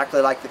surf exactly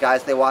like the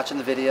guys they watch in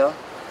the video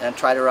and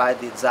try to ride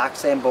the exact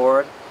same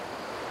board.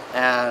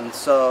 And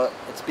so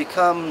it's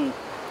become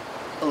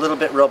a little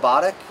bit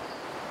robotic,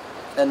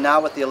 and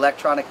now with the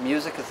electronic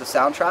music as the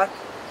soundtrack,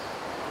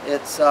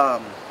 it's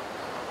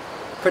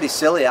pretty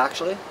silly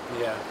actually.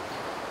 Yeah.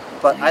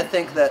 But I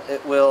think that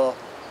it will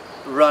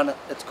run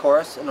its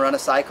course and run a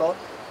cycle,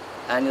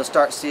 and you'll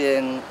start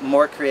seeing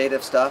more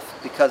creative stuff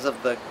because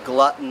of the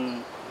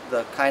glutton,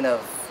 the kind of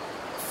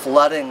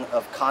flooding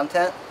of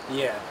content.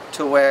 Yeah.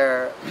 To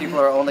where people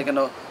are only going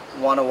to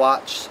want to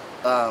watch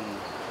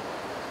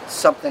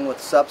something with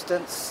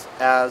substance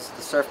as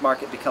the surf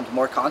market becomes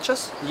more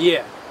conscious.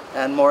 Yeah.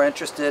 And more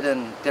interested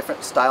in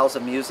different styles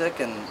of music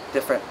and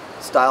different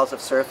styles of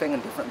surfing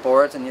and different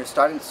boards, and you're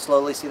starting to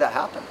slowly see that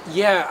happen.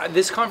 Yeah,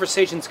 this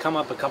conversation's come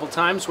up a couple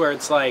times where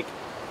it's like,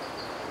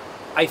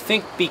 I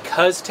think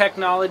because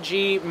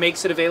technology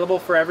makes it available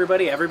for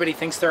everybody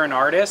thinks they're an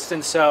artist,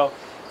 and so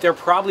there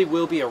probably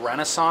will be a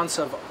renaissance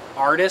of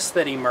artists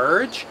that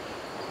emerge.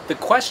 The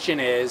question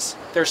is,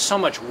 there's so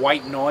much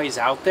white noise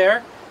out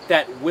there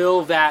that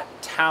will that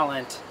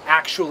talent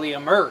actually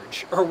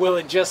emerge, or will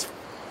it just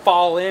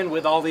fall in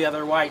with all the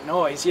other white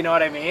noise? You know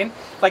what I mean?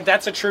 Like,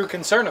 that's a true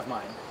concern of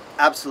mine.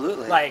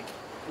 Absolutely. Like,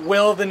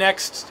 will the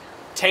next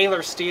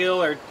Taylor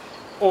Steele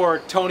or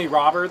Tony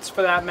Roberts,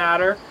 for that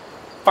matter,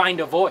 find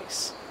a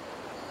voice?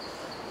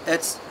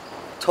 It's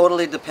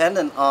totally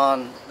dependent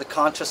on the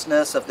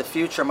consciousness of the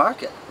future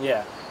market.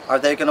 Yeah. Are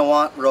they going to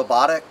want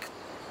robotic,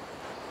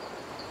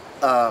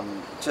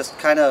 just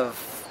kind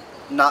of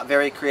not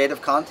very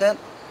creative content?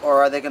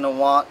 Or are they going to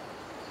want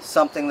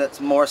something that's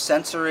more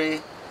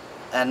sensory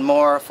and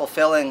more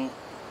fulfilling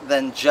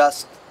than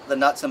just the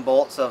nuts and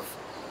bolts of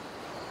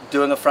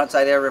doing a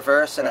frontside air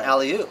reverse and an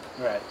alley-oop?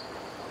 Right.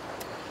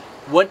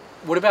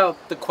 What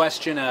about the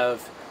question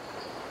of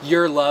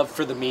your love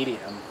for the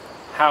medium?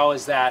 How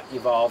has that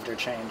evolved or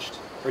changed?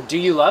 Or do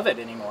you love it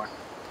anymore?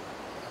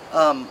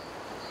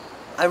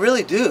 I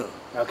really do.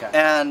 Okay.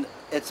 And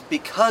it's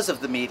because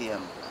of the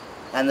medium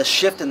and the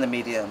shift in the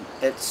medium.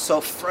 It's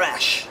so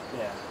fresh.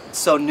 Yeah. It's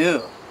so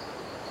new.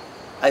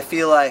 I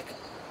feel like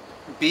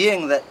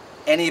being that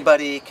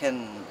anybody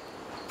can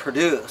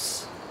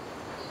produce,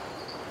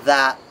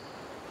 that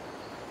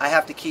I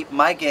have to keep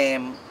my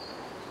game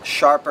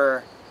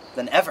sharper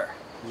than ever.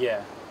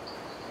 Yeah.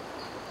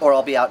 Or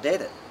I'll be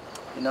outdated.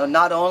 You know,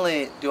 not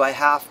only do I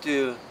have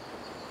to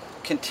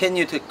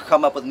continue to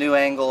come up with new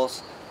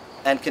angles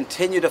and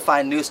continue to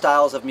find new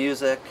styles of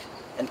music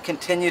and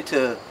continue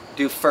to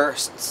do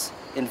firsts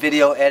in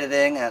video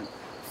editing and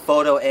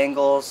photo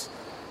angles,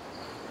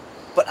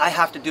 but I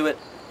have to do it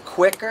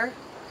quicker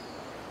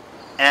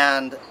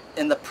and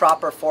in the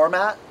proper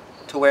format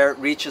to where it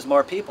reaches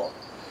more people.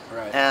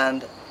 Right.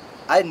 And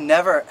I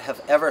never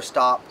have ever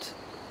stopped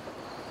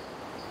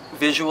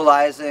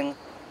visualizing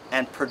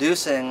and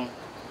producing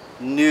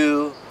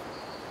new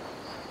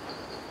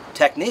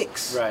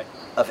techniques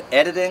of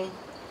editing,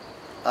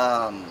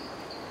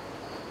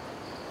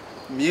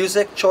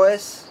 music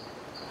choice,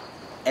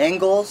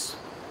 angles,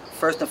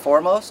 first and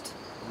foremost,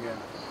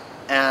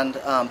 and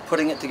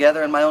putting it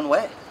together in my own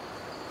way.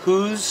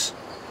 Whose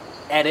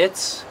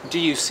edits do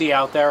you see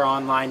out there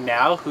online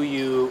now who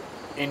you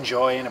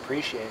enjoy and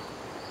appreciate?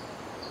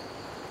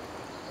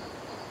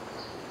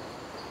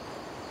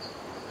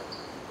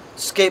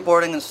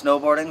 Skateboarding and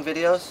snowboarding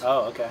videos.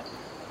 Oh, okay.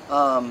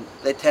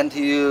 They tend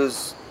to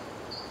use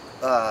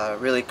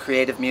really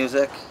creative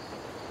music,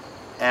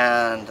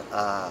 and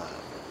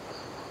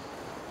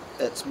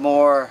it's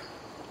more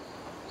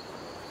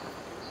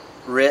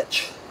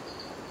rich.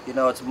 You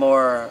know, it's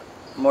more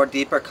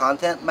deeper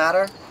content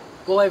matter.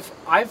 Well,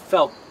 I've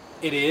felt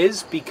it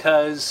is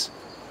because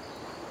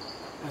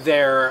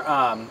their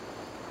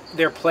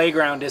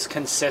playground is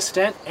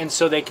consistent, and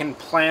so they can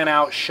plan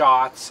out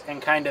shots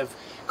and kind of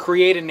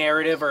create a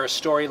narrative or a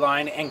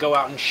storyline and go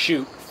out and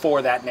shoot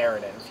for that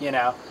narrative, you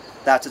know?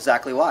 That's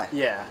exactly why.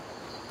 Yeah.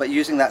 But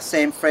using that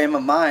same frame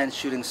of mind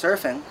shooting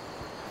surfing,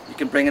 you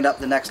can bring it up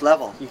the next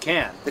level. You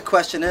can. The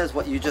question is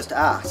what you just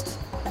asked.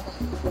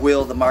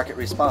 Will the market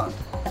respond?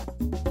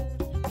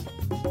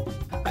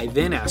 I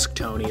then asked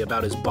Tony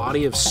about his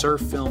body of surf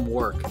film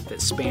work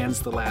that spans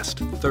the last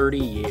 30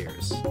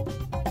 years.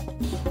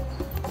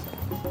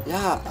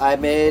 Yeah, I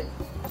made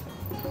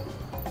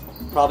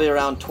probably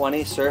around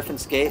 20 surf and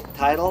skate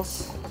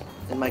titles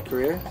in my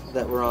career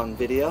that were on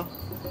video.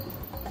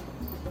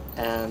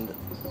 And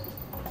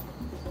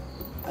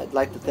I'd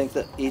like to think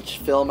that each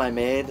film I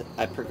made,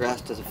 I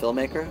progressed as a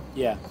filmmaker.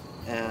 Yeah.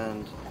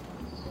 And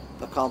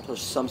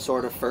accomplished some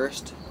sort of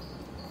first,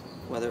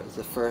 whether it was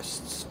the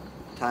first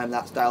time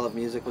that style of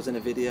music was in a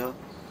video,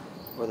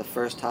 or the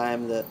first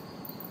time that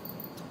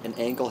an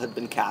angle had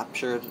been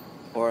captured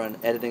or an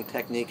editing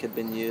technique had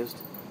been used.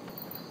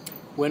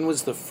 When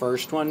was the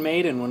first one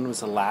made and when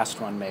was the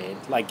last one made?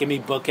 Like, give me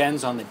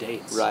bookends on the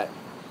dates. Right.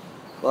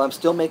 Well, I'm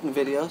still making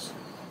videos.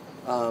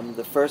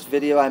 The first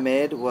video I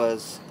made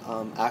was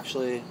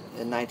actually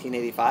in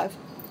 1985.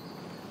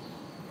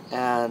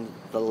 And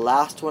the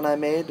last one I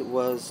made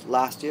was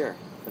last year.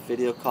 A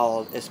video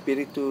called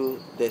Espíritu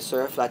de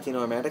Surf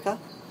Latinoamérica.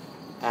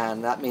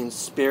 And that means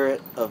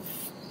spirit of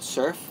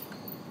surf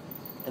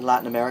in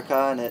Latin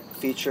America. And it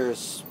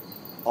features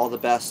all the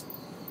best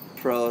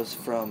pros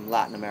from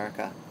Latin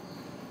America.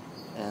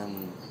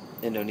 And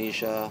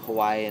Indonesia,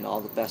 Hawaii, and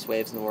all the best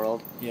waves in the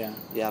world. Yeah.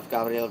 You have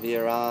Gabriel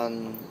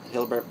Villarán,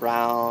 Hilbert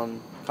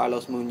Brown,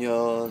 Carlos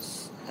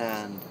Munoz,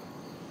 and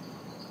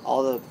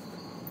all the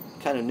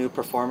kind of new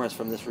performers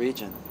from this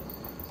region.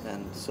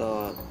 And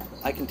so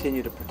I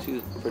continue to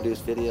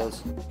produce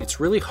videos. It's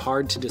really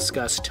hard to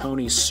discuss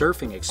Tony's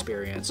surfing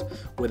experience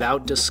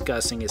without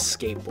discussing his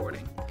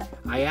skateboarding.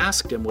 I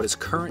asked him what his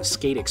current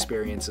skate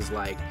experience is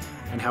like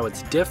and how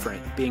it's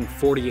different being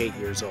 48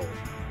 years old.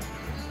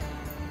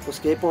 Well,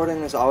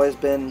 skateboarding has always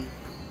been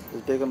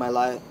as big of my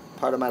life,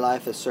 part of my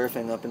life as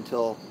surfing up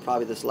until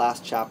probably this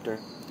last chapter.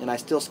 And I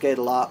still skate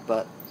a lot,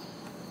 but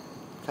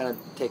kind of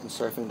taking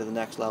surfing to the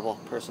next level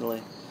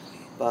personally.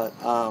 But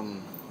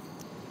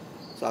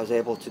so I was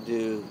able to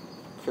do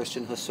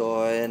Christian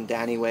Hosoi and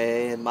Danny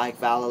Way and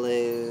Mike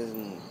Vallely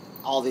and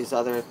all these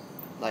other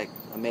like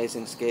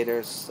amazing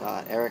skaters,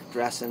 Eric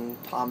Dressen,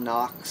 Tom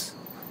Knox.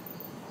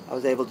 I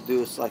was able to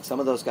do like some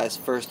of those guys'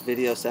 first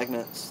video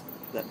segments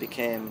that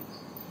became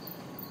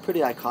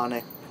pretty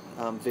iconic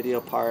video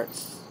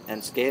parts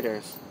and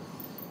skaters,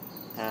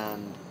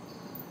 and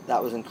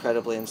that was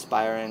incredibly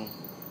inspiring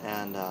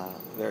and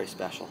very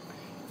special.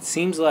 It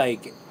seems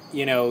like,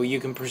 you know, you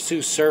can pursue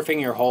surfing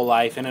your whole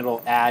life and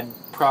it'll add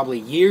probably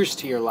years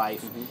to your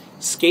life. Mm-hmm.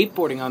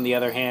 Skateboarding, on the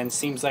other hand,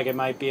 seems like it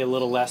might be a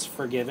little less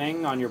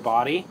forgiving on your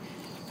body.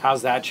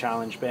 How's that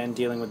challenge been,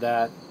 dealing with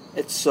that?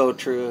 It's so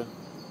true.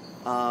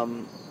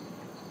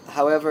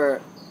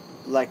 However,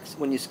 like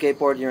when you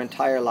skateboard your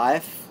entire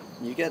life,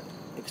 you get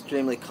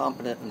extremely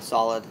competent and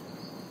solid.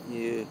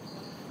 You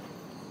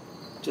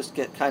just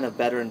get kind of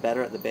better and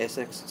better at the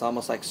basics. It's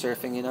almost like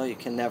surfing, you know, you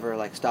can never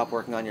like stop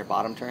working on your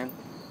bottom turn.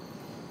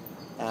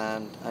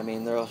 And I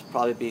mean, there'll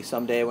probably be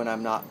some day when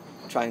I'm not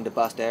trying to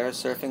bust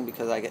airs surfing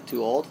because I get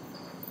too old.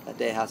 That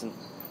day hasn't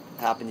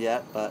happened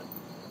yet, but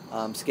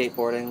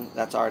skateboarding,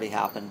 that's already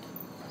happened.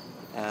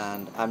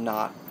 And I'm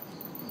not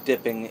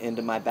dipping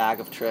into my bag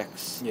of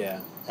tricks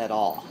at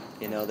all.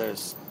 You know,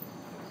 there's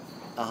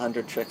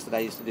 100 tricks that I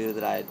used to do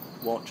that I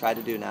won't try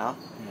to do now.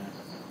 Yeah.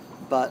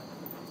 But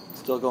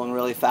still going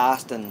really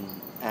fast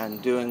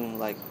and doing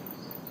like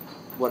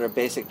what are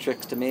basic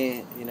tricks to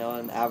me. You know,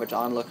 an average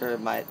onlooker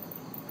might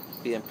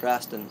be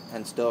impressed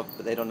and stoked,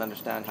 but they don't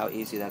understand how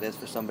easy that is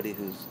for somebody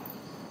who's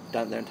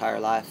done it their entire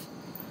life.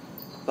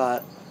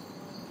 But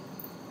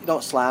you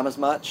don't slam as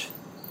much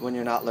when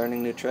you're not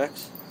learning new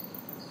tricks,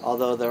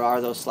 although there are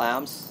those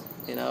slams.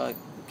 You know, a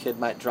kid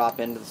might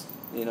drop into,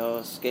 you know,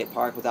 a skate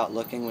park without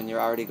looking when you're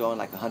already going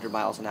like 100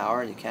 miles an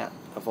hour and you can't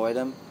avoid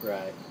them.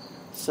 Right.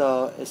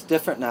 So it's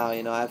different now.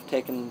 You know, I've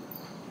taken,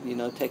 you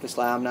know, take a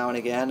slam now and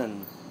again,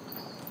 and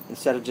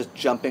instead of just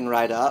jumping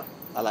right up,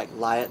 I like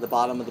lie at the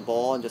bottom of the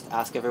bowl and just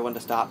ask everyone to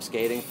stop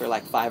skating for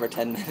like 5 or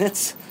 10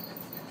 minutes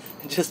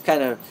and just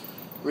kind of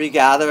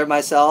regather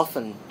myself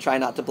and try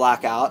not to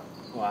black out.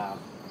 Wow.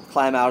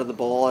 Climb out of the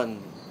bowl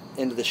and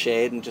into the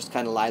shade and just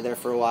kind of lie there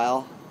for a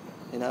while.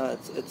 You know,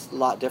 it's a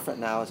lot different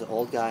now as an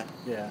old guy.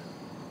 Yeah.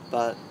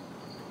 But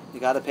you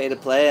got to pay to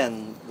play,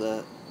 and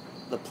the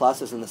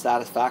pluses and the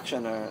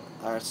satisfaction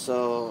are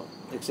so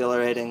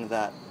exhilarating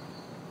that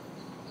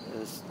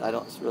I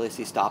don't really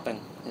see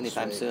stopping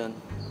anytime soon.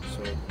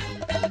 Sweet.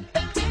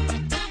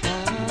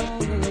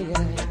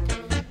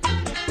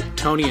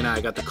 Tony and I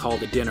got the call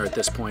to dinner at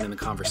this point in the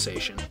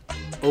conversation.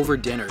 Over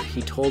dinner,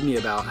 he told me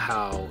about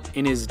how,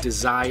 in his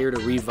desire to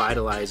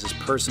revitalize his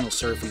personal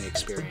surfing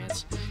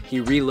experience,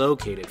 he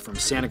relocated from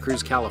Santa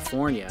Cruz,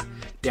 California,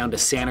 down to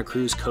Santa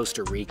Cruz,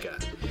 Costa Rica.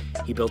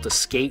 He built a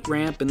skate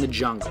ramp in the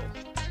jungle,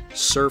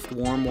 surfed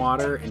warm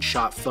water, and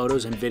shot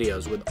photos and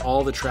videos with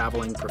all the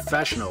traveling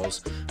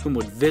professionals whom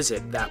would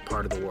visit that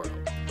part of the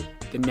world.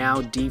 The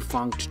now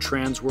defunct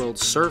Transworld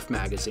Surf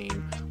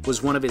magazine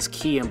was one of his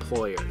key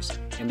employers,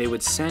 and they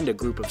would send a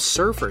group of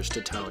surfers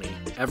to Tony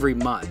every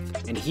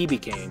month, and he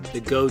became the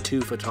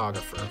go-to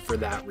photographer for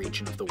that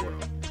region of the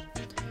world.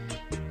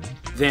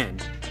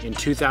 Then, in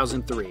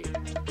 2003,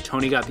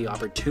 Tony got the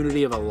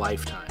opportunity of a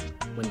lifetime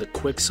when the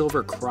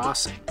Quicksilver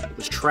Crossing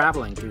was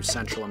traveling through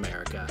Central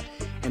America,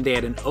 and they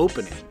had an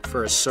opening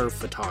for a surf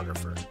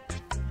photographer.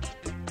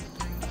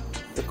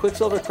 The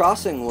Quicksilver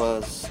Crossing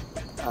was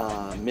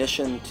a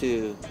mission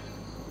to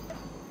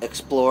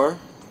explore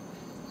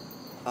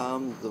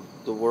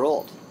the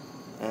world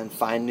and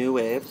find new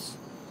waves,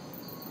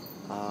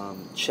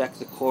 check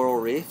the coral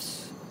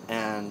reefs,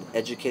 and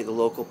educate the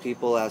local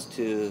people as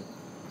to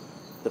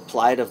the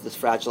plight of this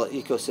fragile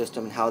ecosystem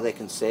and how they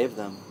can save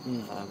them.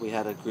 We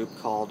had a group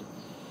called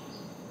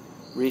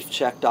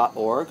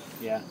reefcheck.org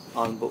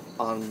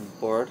on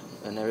board,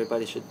 and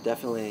everybody should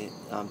definitely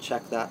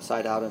check that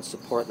site out and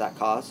support that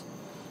cause.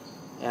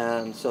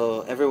 And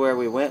so everywhere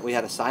we went, we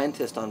had a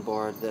scientist on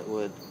board that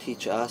would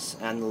teach us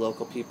and the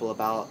local people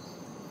about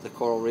the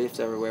coral reefs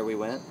everywhere we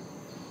went.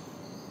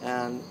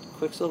 And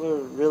Quicksilver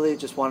really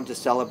just wanted to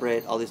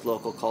celebrate all these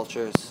local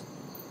cultures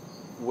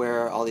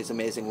where all these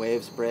amazing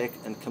waves break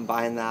and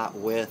combine that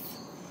with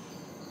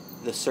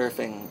the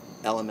surfing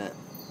element.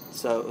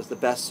 So it was the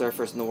best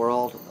surfers in the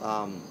world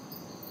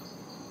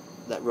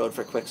that rode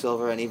for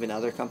Quicksilver and even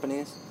other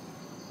companies,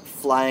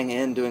 flying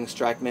in, doing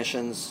strike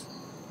missions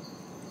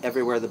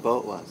everywhere the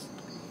boat was.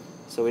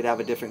 So we'd have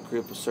a different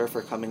group of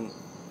surfer coming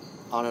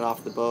on and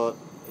off the boat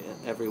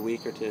every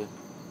week or two.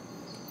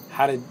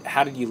 How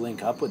did you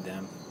link up with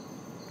them?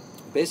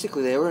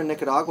 Basically, they were in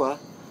Nicaragua,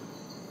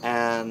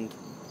 and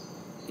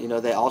you know,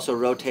 they also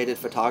rotated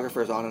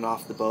photographers on and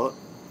off the boat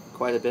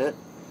quite a bit.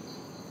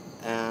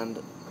 And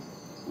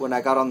when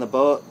I got on the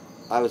boat,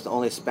 I was the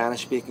only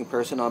Spanish-speaking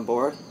person on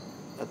board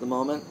at the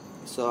moment,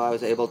 so I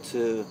was able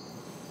to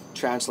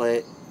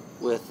translate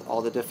with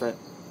all the different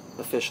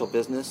official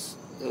business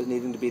that was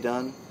needing to be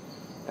done.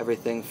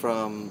 Everything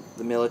from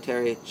the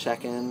military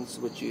check-ins,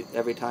 which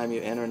every time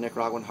you enter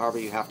Nicaraguan harbor,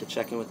 you have to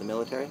check in with the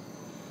military,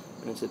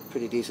 and it's a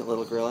pretty decent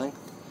little grilling,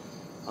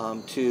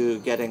 to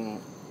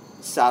getting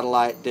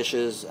satellite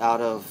dishes out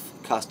of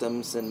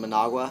customs in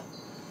Managua,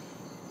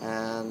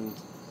 and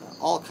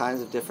all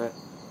kinds of different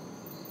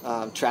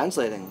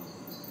translating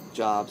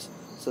jobs.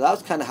 So that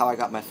was kind of how I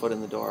got my foot in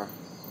the door.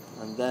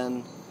 And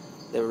then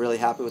they were really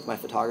happy with my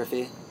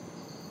photography.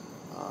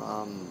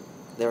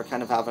 They were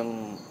kind of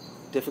having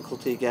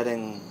difficulty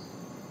getting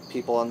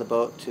people on the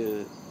boat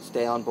to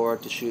stay on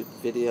board to shoot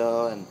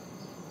video and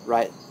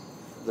write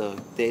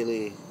the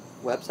daily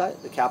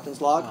website, the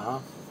captain's log. Uh-huh.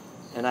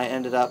 And I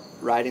ended up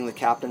writing the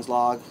captain's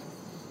log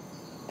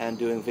and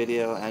doing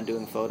video and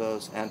doing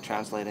photos and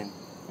translating.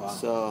 Wow.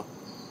 So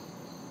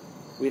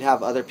we'd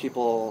have other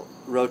people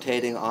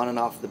rotating on and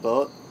off the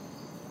boat,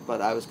 but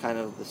I was kind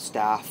of the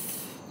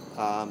staff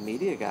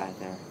media guy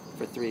there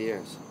for 3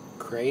 years.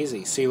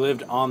 Crazy. So you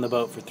lived on the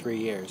boat for 3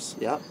 years.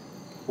 Yep.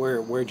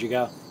 Where'd you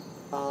go?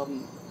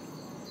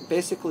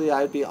 Basically,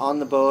 I'd be on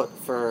the boat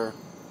for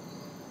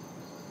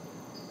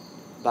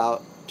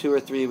about 2 or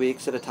 3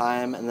 weeks at a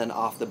time, and then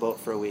off the boat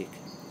for a week.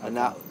 Okay. And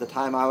the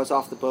time I was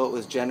off the boat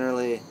was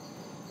generally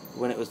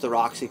when it was the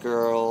Roxy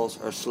Girls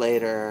or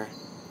Slater.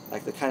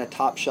 Like the kind of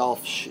top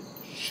shelf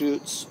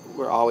shoots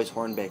were always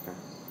Hornbaker.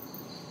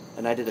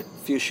 And I did a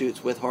few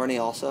shoots with Horny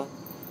also.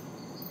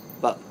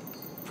 But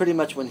pretty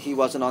much when he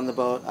wasn't on the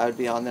boat, I would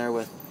be on there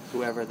with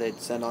whoever they'd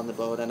send on the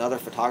boat, and other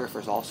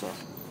photographers also.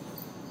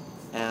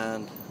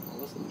 And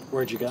what was the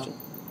Where'd you question? go?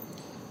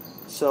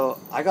 So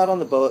I got on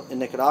the boat in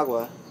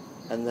Nicaragua,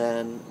 and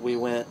then we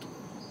went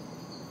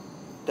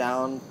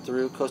down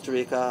through Costa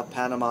Rica,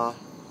 Panama,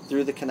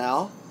 through the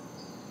canal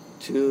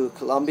to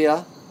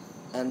Colombia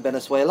and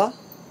Venezuela,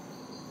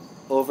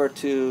 over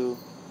to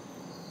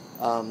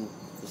the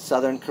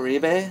southern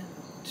Caribe,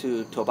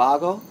 to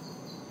Tobago,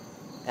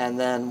 and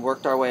then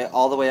worked our way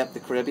all the way up the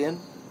Caribbean.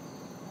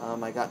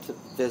 I got to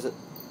visit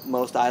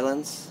most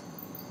islands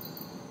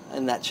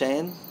in that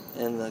chain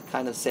in the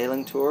kind of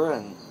sailing tour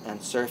and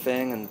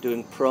surfing and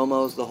doing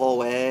promos the whole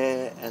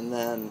way. And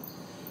then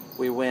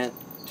we went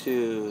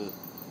to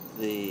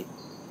the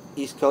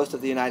east coast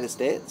of the United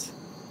States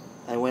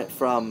and went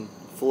from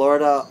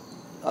Florida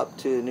up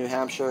to New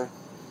Hampshire,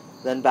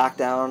 then back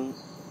down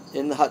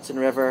in the Hudson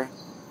River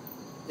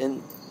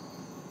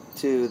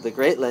into the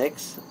Great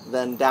Lakes,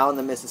 then down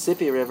the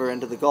Mississippi River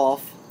into the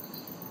Gulf,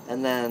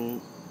 and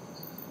then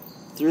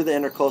through the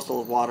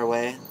Intercoastal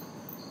Waterway,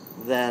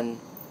 then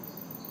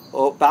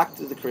back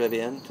to the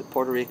Caribbean, to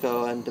Puerto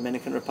Rico and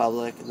Dominican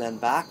Republic, and then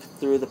back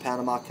through the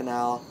Panama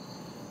Canal,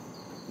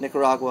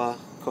 Nicaragua,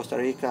 Costa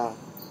Rica,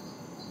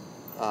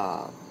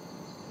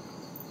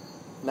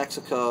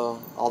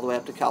 Mexico, all the way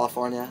up to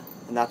California,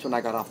 and that's when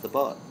I got off the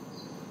boat.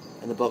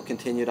 And the boat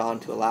continued on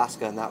to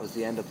Alaska, and that was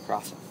the end of the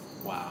crossing.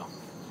 Wow.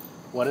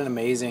 What an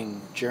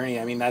amazing journey.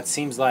 I mean, that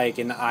seems like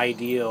an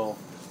ideal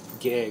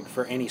gig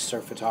for any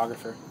surf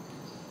photographer.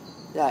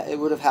 Yeah, it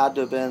would have had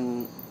to have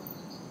been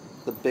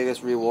the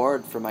biggest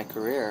reward for my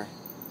career.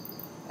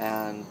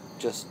 And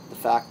just the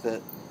fact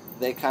that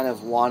they kind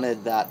of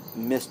wanted that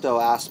misto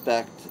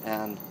aspect,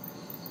 and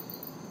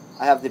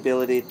I have the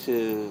ability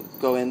to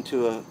go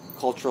into a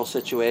cultural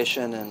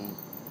situation and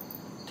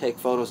take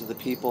photos of the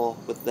people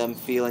with them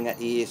feeling at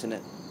ease, and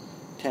it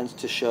tends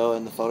to show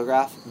in the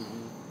photograph.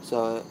 Mm-hmm.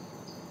 So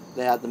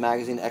they had the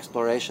magazine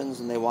Explorations,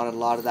 and they wanted a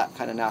lot of that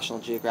kind of National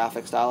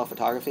Geographic style of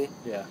photography.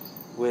 Yeah.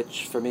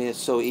 Which for me is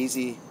so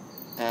easy,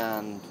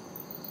 and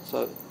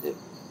so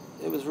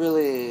it was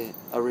really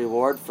a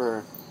reward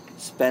for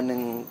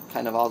spending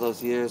kind of all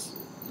those years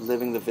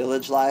living the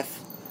village life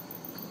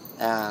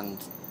and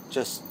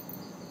just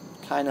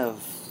kind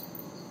of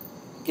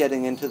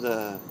getting into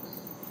the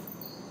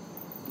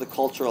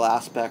cultural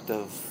aspect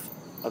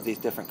of these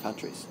different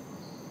countries.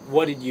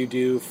 What did you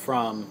do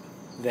from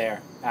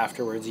there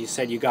afterwards? You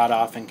said you got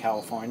off in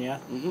California.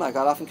 Mm-hmm. I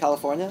got off in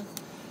California,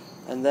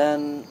 and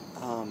then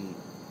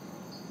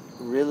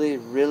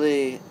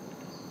really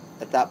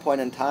at that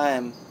point in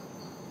time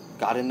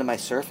got into my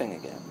surfing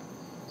again.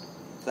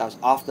 I was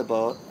off the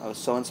boat. I was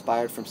so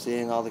inspired from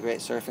seeing all the great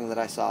surfing that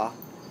I saw,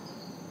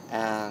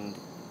 and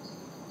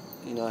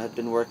I had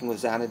been working with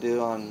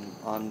Xanadu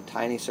on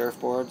tiny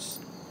surfboards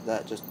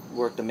that just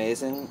worked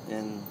amazing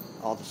in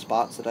all the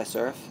spots that I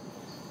surf,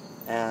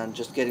 and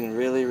just getting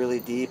really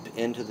deep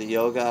into the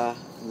yoga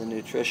and the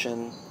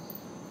nutrition.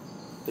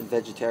 Been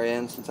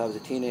vegetarian since I was a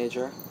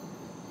teenager,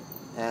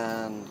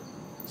 and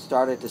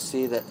started to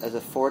see that as a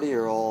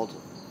 40-year-old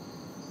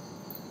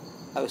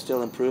I was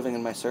still improving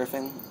in my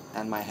surfing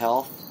and my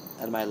health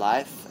and my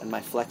life and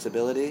my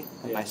flexibility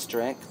and my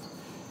strength,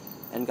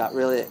 and got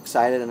really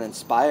excited and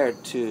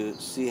inspired to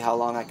see how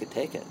long I could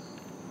take it.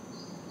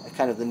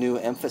 Kind of the new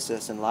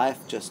emphasis in life,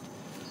 just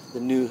the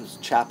new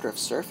chapter of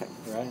surfing.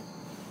 Right.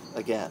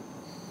 Again.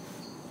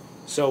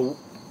 So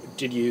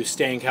did you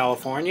stay in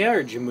California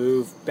or did you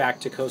move back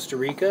to Costa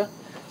Rica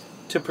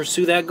to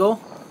pursue that goal?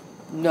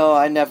 No,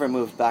 I never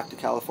moved back to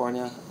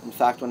California. In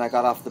fact, when I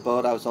got off the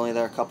boat, I was only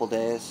there a couple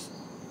days.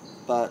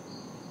 But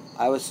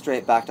I was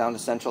straight back down to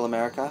Central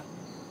America,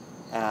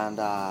 and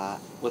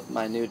with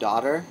my new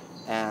daughter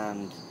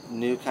and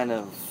new kind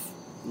of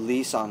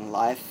lease on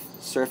life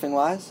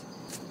surfing-wise.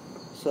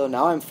 So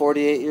now I'm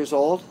 48 years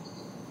old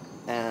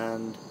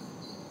and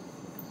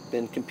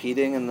been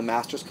competing in the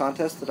Masters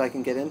contest that I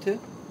can get into.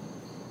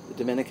 The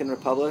Dominican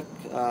Republic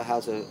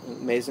has an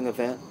amazing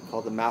event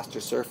called the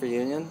Master Surfer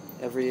Union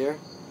every year.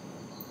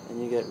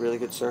 And you get really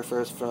good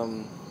surfers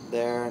from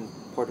there, and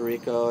Puerto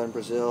Rico and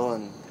Brazil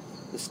and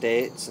the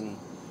States. And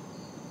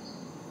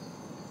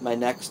my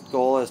next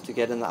goal is to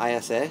get in the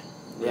ISA,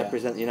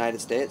 represent the United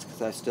States,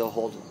 because I still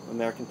hold an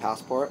American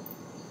passport.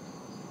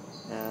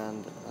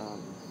 And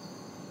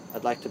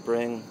I'd like to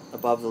bring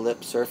above the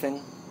lip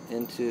surfing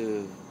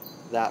into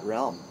that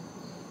realm.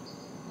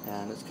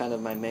 And it's kind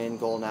of my main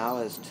goal now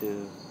is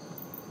to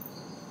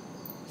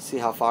see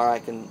how far I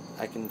can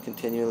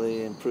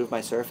continually improve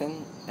my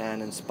surfing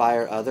and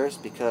inspire others,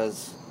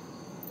 because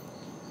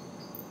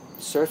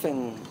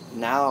surfing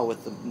now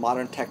with the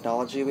modern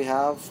technology we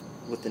have,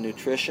 with the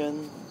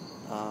nutrition,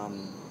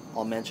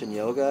 I'll mention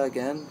yoga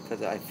again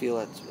because I feel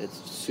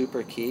it's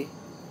super key.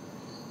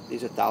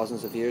 These are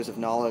thousands of years of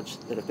knowledge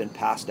that have been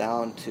passed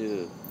down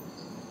to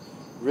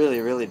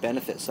really, really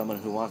benefit someone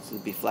who wants to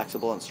be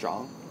flexible and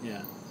strong.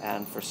 Yeah.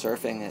 And for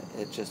surfing,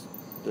 it just,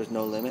 there's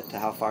no limit to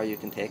how far you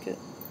can take it.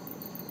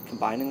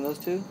 Combining those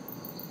two.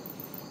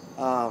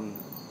 I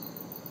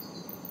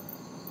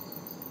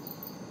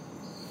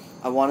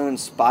want to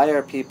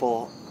inspire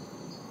people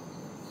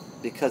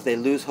because they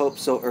lose hope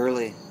so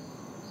early.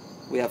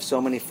 We have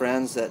so many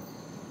friends that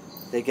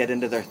they get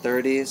into their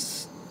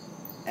 30s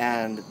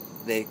and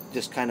they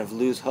just kind of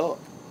lose hope.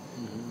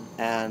 Mm-hmm.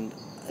 And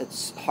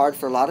it's hard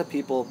for a lot of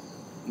people,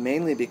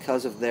 mainly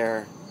because of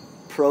their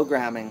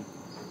programming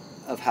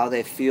of how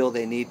they feel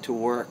they need to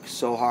work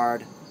so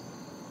hard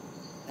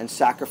and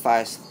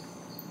sacrifice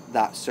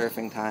that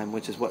surfing time,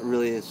 which is what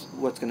really is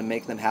what's going to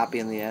make them happy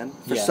in the end.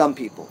 For some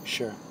people.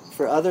 Sure.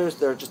 For others,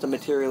 they're just a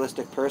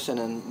materialistic person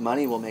and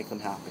money will make them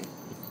happy.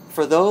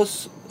 For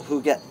those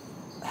who get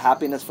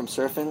happiness from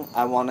surfing,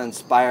 I want to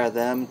inspire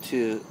them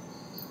to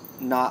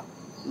not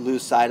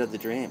lose sight of the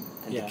dream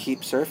and to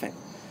keep surfing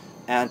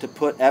and to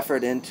put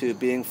effort into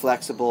being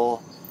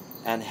flexible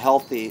and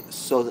healthy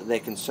so that they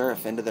can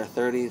surf into their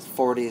 30s,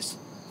 40s,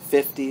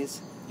 50s,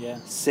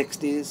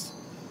 60s.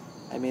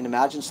 I mean,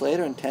 imagine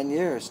Slater in 10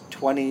 years,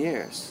 20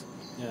 years.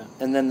 Yeah.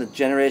 And then the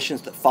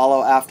generations that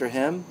follow after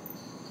him,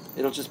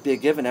 it'll just be a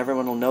given.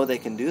 Everyone will know they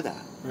can do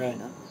that. Right. You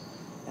know?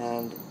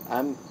 And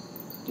I'm,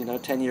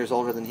 10 years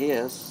older than he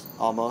is,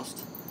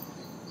 almost.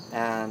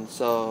 And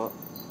so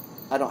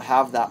I don't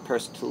have that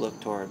person to look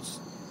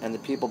towards. And the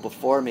people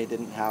before me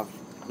didn't have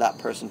that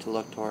person to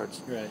look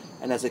towards. Right.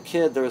 And as a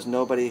kid, there was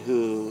nobody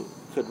who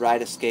could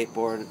ride a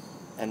skateboard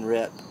and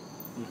rip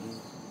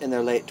in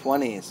their late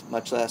 20s,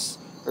 much less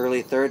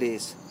early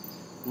 30s,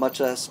 much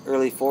less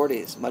early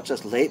 40s, much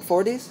less late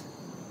 40s.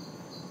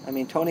 I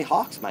mean, Tony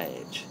Hawk's my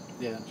age.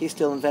 Yeah. He's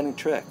still inventing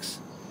tricks.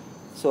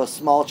 So a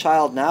small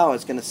child now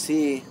is going to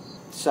see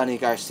Sonny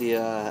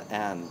Garcia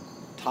and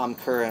Tom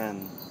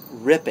Curran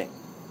ripping,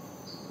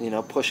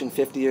 pushing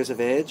 50 years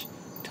of age.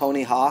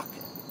 Tony Hawk,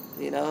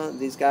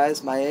 these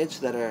guys my age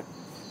that are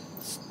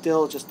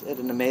still just at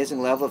an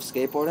amazing level of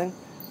skateboarding,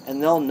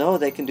 and they'll know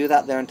they can do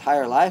that their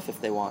entire life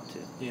if they want to.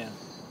 Yeah.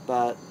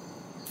 But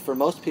for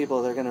most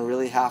people, they're going to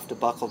really have to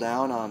buckle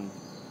down on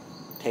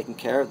taking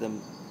care of their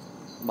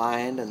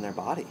mind and their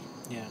body.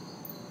 Yeah.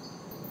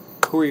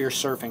 Who are your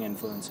surfing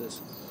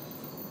influences?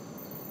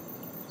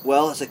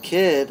 Well, as a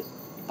kid,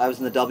 I was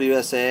in the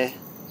WSA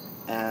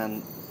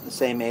and the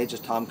same age as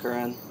Tom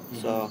Curran,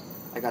 so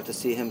I got to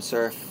see him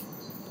surf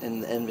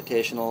in the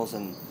invitationals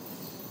and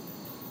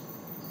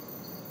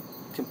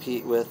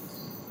compete with,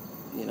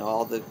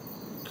 all the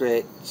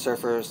great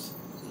surfers,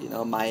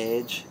 my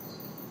age.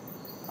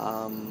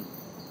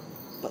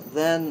 But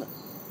then,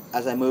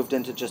 as I moved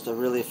into just a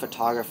really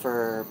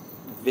photographer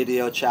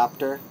video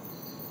chapter,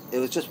 it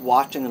was just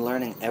watching and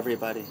learning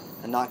everybody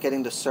and not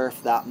getting to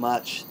surf that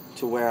much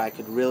to where I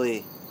could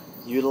really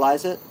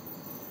utilize it.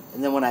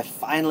 And then when I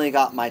finally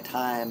got my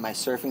time, my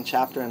surfing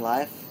chapter in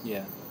life,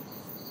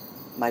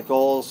 my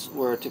goals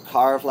were to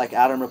carve like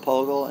Adam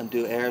Rapogel and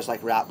do airs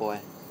like Ratboy.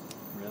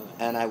 Really?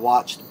 And I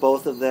watched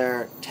both of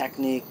their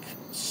technique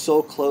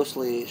so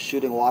closely,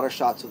 shooting water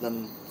shots with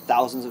them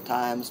thousands of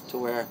times, to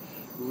where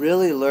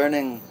really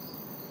learning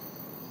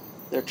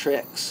their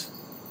tricks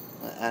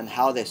and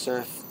how they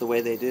surf the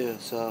way they do.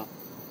 So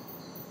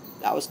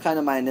that was kind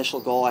of my initial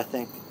goal, I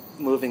think,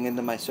 moving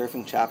into my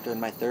surfing chapter in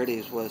my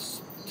 30s,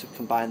 was to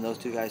combine those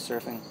two guys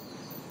surfing.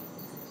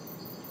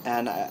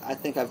 And I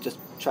think I've just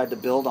tried to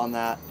build on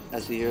that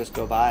as the years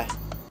go by.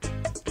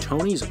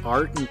 Tony's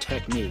art and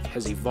technique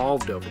has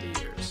evolved over the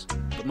years,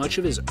 but much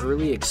of his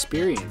early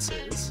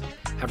experiences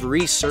have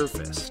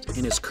resurfaced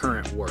in his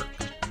current work.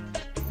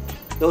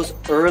 Those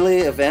early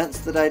events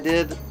that I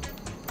did,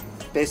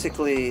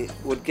 basically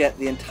would get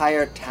the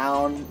entire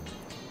town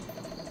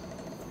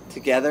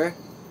together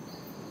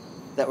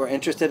that were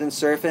interested in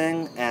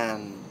surfing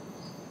and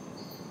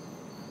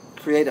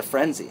create a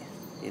frenzy.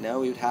 You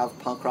know, we would have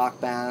punk rock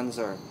bands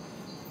or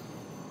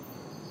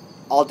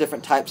all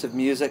different types of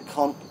music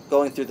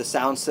going through the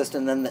sound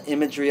system, then the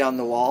imagery on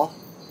the wall.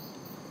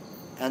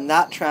 And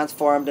that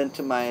transformed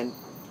into my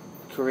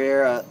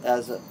career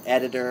as an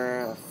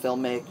editor, a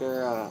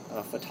filmmaker,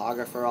 a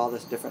photographer, all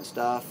this different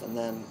stuff, and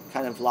then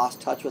kind of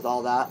lost touch with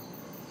all that.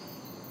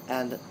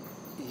 And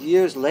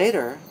years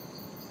later,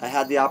 I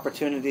had the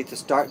opportunity to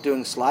start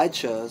doing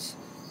slideshows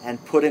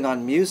and putting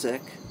on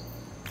music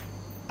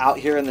out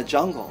here in the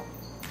jungle,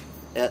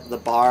 at the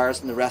bars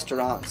and the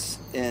restaurants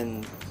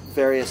in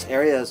various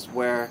areas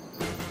where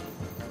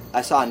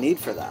I saw a need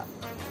for that.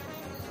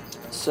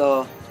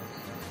 So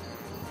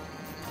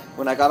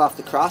when I got off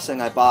the crossing,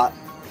 I bought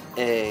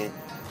a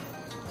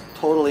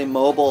totally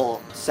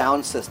mobile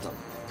sound system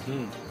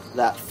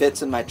that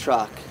fits in my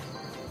truck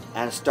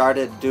and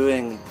started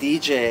doing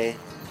DJ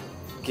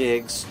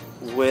gigs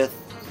with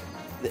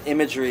the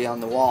imagery on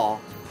the wall,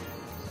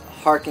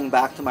 harking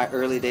back to my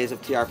early days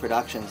of TR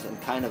Productions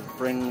and kind of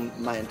bring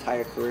my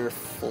entire career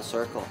full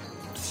circle.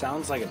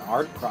 Sounds like an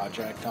art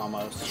project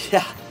almost.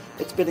 Yeah,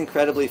 it's been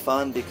incredibly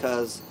fun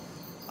because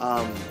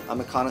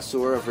I'm a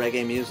connoisseur of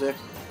reggae music.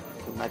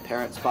 My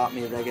parents bought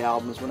me reggae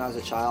albums when I was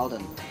a child,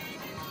 and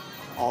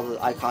all the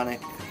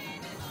iconic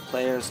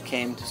players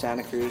came to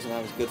Santa Cruz, and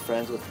I was good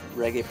friends with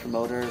reggae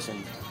promoters.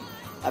 And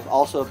I've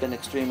also been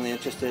extremely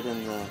interested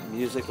in the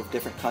music of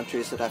different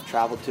countries that I've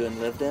traveled to and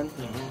lived in.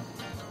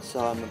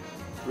 So I'm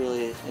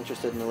really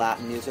interested in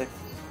Latin music.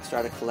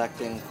 Started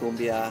collecting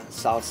cumbia,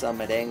 salsa,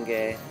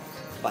 merengue,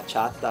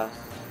 bachata,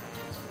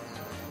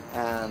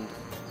 and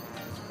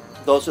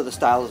those are the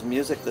styles of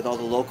music that all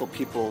the local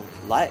people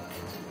like.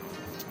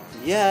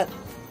 Yet,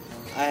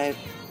 I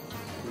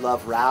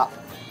love rap,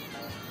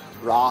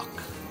 rock,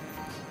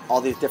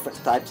 all these different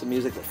types of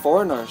music that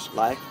foreigners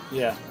like.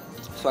 Yeah.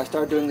 So I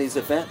started doing these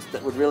events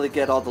that would really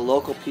get all the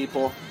local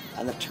people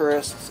and the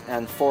tourists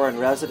and foreign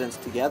residents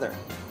together,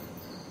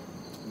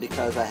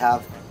 because I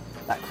have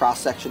that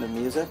cross-section of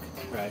music.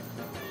 Right.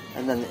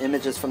 And then the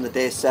images from the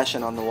day's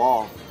session on the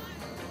wall.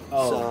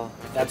 Oh, so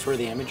that's where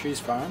the imagery's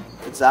from?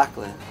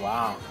 Exactly.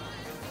 Wow.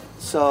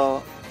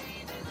 So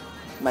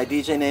my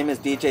DJ name is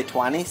DJ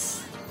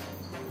Twanis,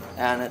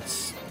 and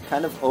it's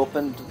kind of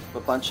opened a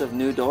bunch of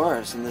new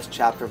doors in this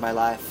chapter of my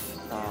life,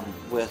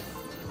 with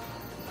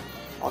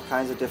all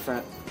kinds of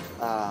different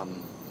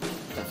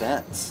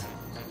events.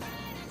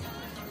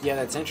 Yeah,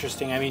 that's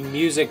interesting. I mean,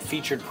 music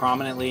featured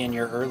prominently in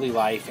your early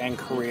life and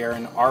career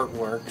and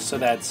artwork, so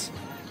that's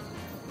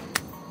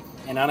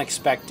an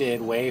unexpected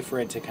way for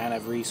it to kind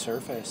of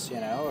resurface, you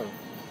know? Or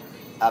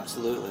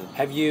Absolutely.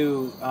 have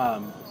you,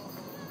 I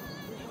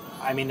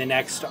mean, the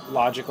next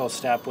logical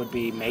step would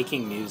be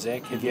making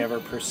music. Have you ever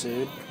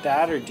pursued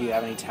that, or do you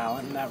have any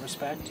talent in that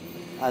respect?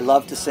 I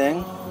love to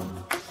sing.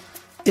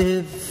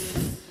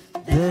 If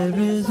there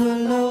is a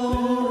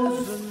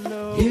load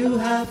you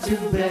have to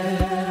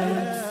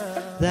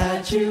bear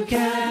that you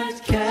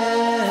can't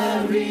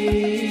carry,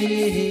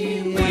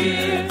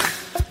 we're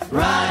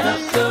right up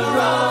the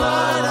road.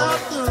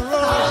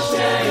 I'll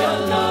share your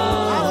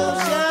load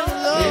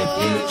if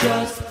you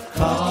just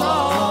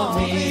call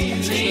me.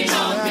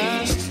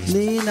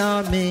 Lean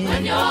on me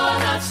when you're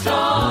not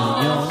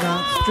strong.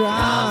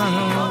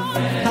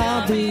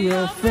 I'll be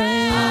your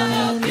friend. I'll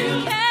help you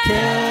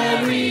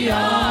carry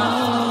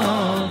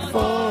on,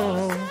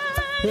 for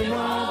it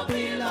won't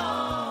be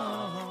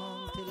long.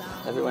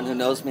 Everyone who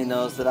knows me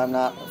knows that I'm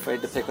not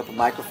afraid to pick up a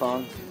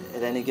microphone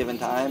at any given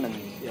time and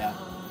Yeah.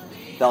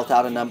 belt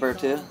out a number or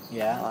two.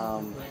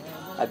 Yeah.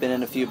 I've been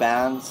in a few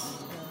bands.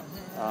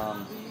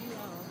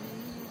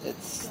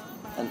 It's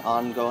an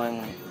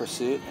ongoing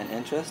pursuit and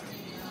interest.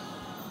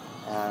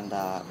 And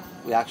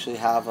we actually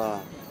have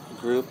a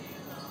group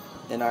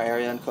in our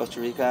area in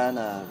Costa Rica and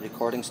a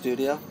recording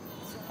studio.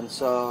 And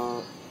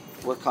so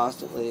we're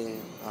constantly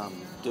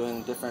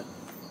doing different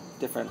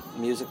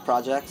music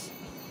projects.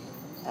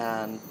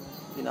 And,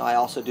 you know, I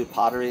also do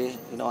pottery,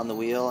 you know, on the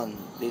wheel, and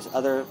these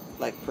other,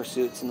 like,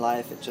 pursuits in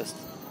life. It just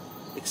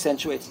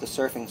accentuates the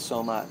surfing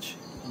so much.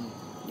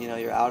 You know,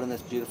 you're out in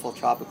this beautiful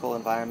tropical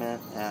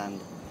environment, and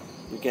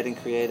you're getting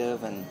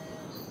creative, and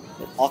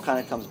it all kind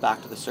of comes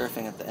back to the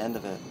surfing at the end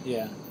of it.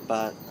 Yeah.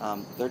 But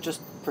they're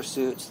just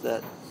pursuits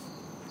that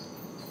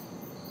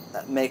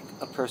make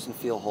a person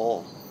feel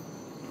whole.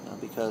 You know,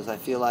 because I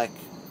feel like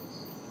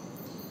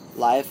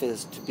life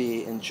is to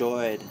be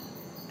enjoyed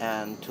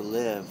and to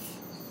live.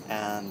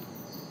 And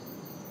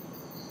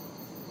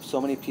so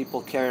many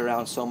people carry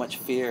around so much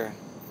fear,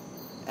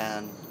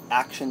 and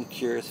action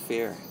cures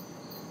fear.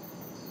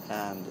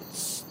 And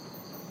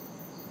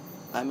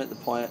I'm at the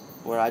point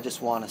where I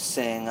just want to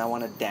sing, I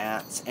want to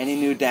dance. Any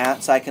new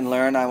dance I can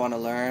learn, I want to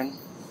learn.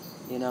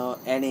 You know,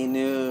 any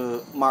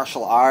new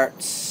martial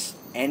arts,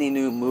 any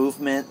new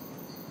movement,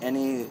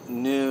 any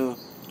new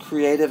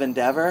creative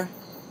endeavor,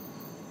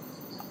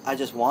 I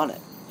just want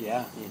it.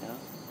 Yeah. You know?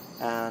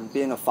 And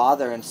being a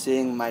father and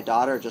seeing my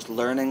daughter just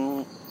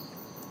learning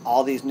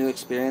all these new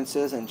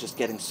experiences and just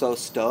getting so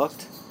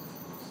stoked,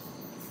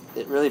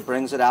 it really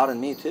brings it out in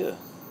me too.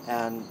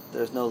 And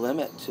there's no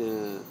limit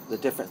to the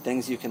different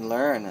things you can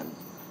learn and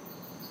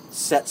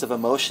sets of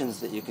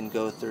emotions that you can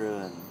go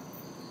through,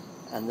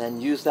 and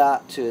then use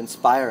that to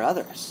inspire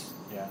others.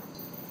 Yeah.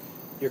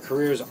 Your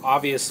career is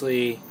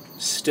obviously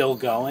still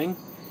going,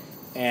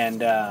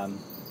 and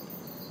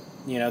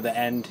the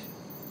end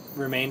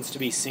remains to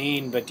be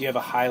seen, but do you have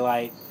a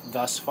highlight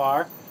thus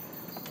far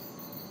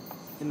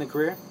in the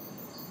career?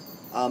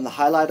 The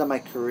highlight of my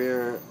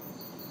career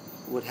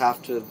would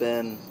have to have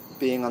been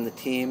being on the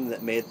team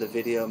that made the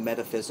video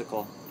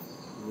Metaphysical.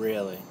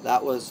 Really?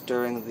 That was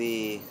during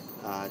the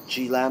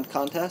G-Land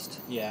contest.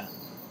 Yeah.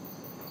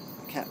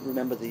 I can't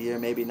remember the year,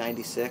 maybe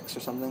 96 or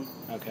something.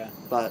 Okay.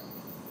 But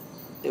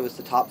it was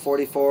the top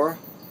 44,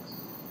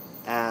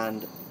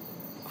 and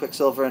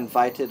Quicksilver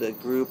invited a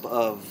group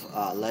of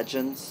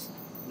legends.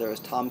 There was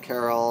Tom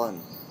Carroll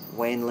and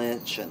Wayne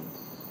Lynch and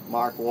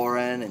Mark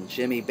Warren and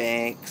Jimmy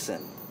Banks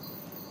and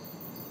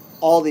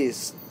all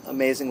these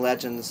amazing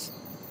legends.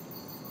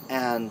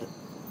 And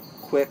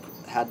Quick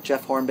had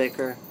Jeff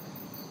Hornbaker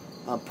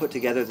put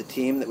together the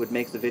team that would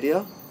make the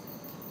video.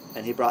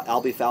 And he brought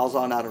Albie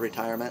Falzon out of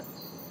retirement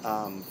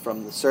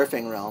from the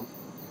surfing realm.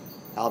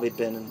 Albie'd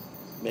been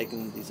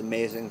making these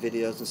amazing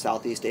videos in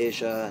Southeast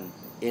Asia and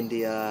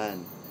India,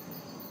 and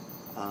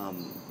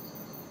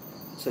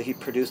so he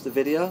produced the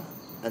video,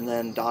 and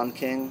then Don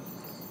King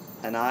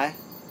and I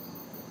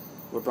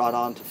were brought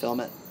on to film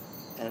it.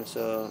 And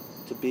so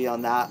to be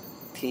on that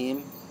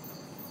team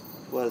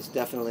was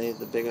definitely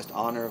the biggest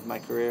honor of my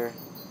career,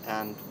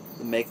 and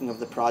the making of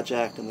the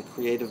project and the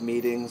creative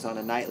meetings on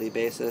a nightly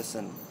basis,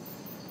 and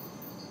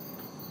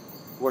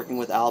working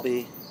with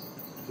Albie,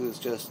 who's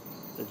just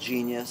a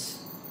genius,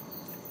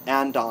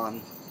 and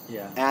Don,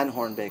 and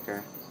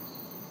Hornbaker,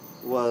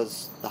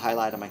 was the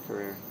highlight of my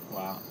career.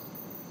 Wow.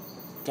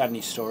 Got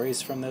any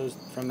stories from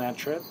that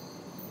trip?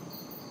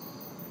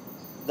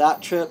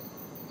 That trip,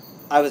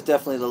 I was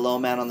definitely the low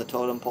man on the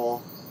totem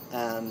pole,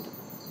 and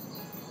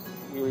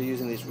we were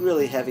using these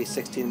really heavy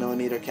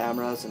 16mm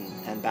cameras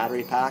and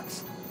battery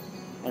packs.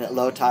 And at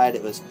low tide,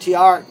 it was,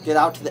 TR, get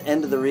out to the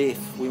end of the reef.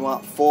 We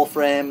want full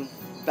frame,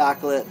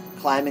 backlit,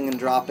 climbing and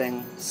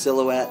dropping,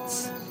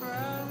 silhouettes.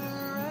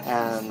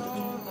 And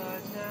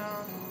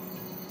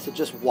to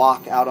just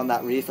walk out on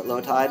that reef at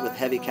low tide with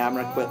heavy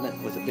camera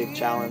equipment was a big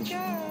challenge.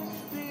 And,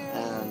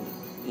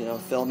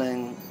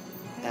 filming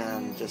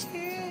and just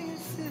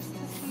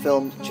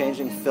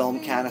changing film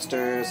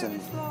canisters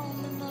and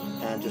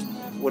just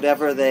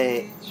whatever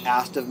they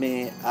asked of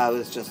me, I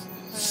was just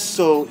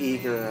so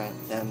eager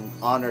and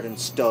honored and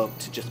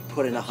stoked to just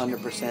put in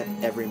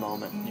 100% every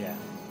moment. Yeah.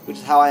 Which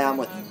is how I am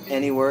with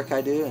any work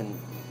I do, and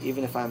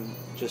even if I'm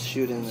just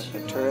shooting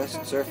a tourist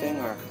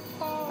surfing, or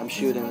I'm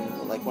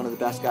shooting like one of the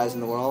best guys in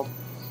the world,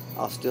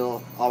 I'll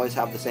still always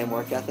have the same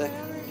work ethic.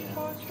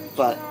 Yeah.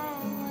 But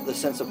the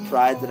sense of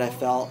pride that I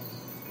felt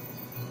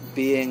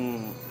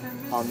being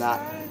on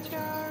that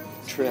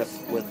trip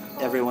with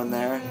everyone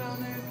there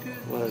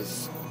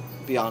was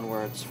beyond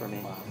words for me.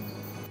 Wow.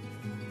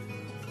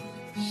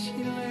 She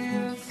lay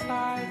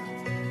aside.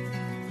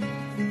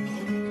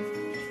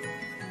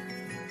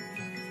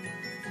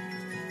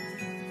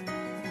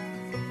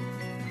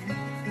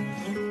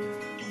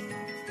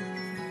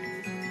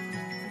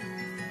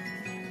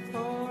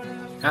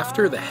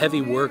 After the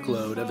heavy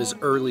workload of his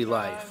early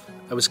life,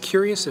 I was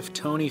curious if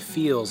Tony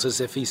feels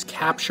as if he's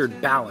captured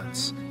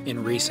balance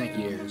in recent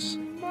years.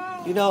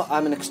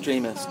 I'm an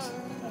extremist,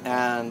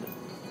 and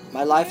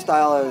my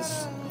lifestyle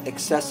is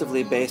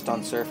excessively based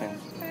on surfing.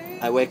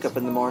 I wake up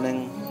in the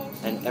morning,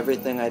 and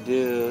everything I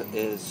do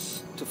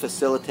is to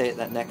facilitate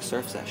that next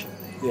surf session.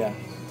 Yeah.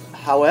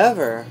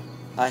 However,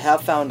 I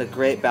have found a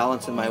great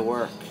balance in my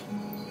work,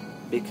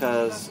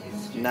 because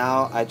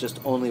now I just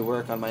only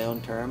work on my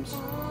own terms.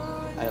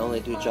 I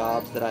only do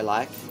jobs that I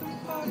like.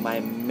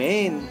 My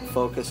main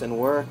focus in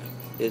work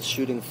is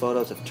shooting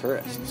photos of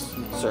tourists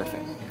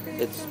surfing.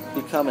 It's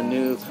become a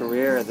new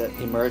career that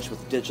emerged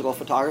with digital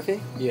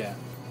photography. Yeah.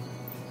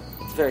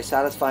 It's very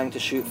satisfying to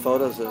shoot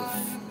photos of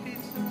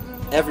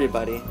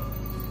everybody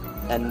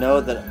and know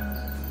that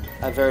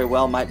I very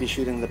well might be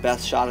shooting the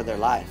best shot of their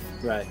life.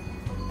 Right.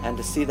 And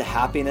to see the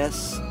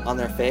happiness on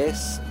their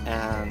face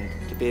and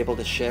to be able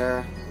to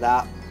share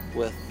that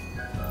with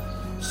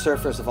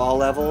surfers of all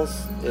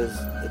levels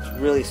it's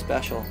really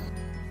special.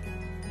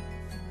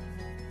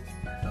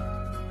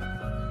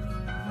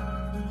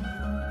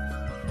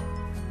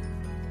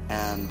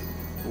 And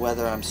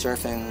whether I'm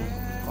surfing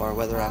or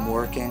whether I'm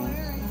working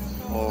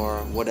or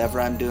whatever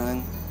I'm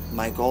doing,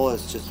 my goal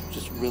is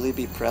just really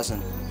be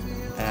present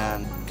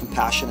and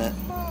compassionate,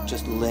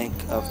 just link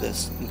of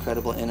this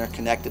incredible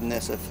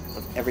interconnectedness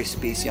of every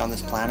species on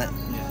this planet.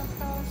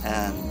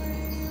 Yeah.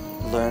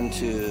 And learn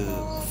to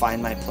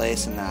find my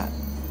place in that,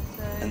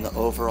 in the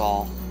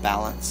overall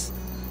balance,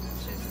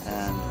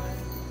 and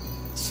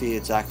see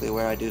exactly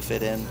where I do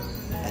fit in.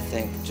 I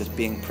think just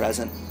being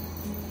present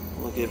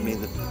will give me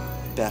the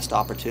best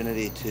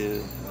opportunity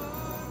to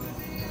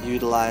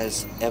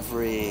utilize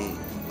every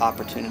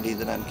opportunity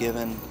that I'm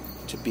given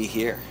to be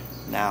here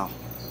now.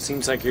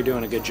 Seems like you're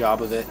doing a good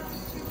job of it.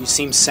 You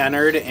seem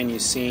centered and you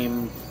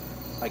seem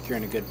like you're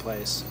in a good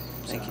place.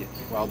 Thank you.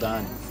 Well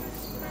done.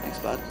 Thanks,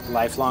 bud.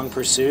 Lifelong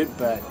pursuit,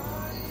 but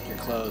you're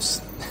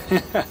close.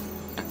 A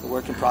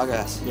work in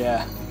progress.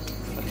 Yeah,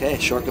 Okay,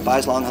 short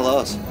goodbyes, long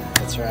hellos.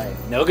 that's right.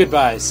 No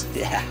goodbyes.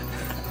 Yeah.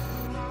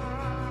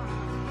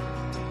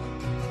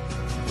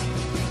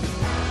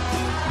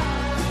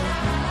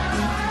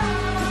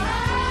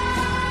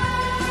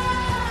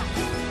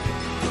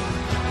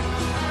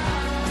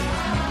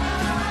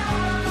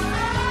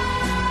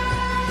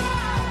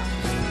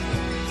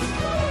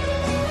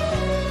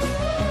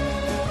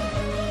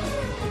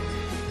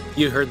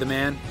 You heard the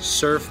man.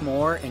 Surf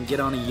more and get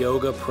on a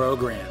yoga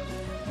program.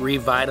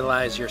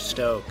 Revitalize your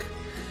stoke.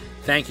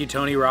 Thank you,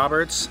 Tony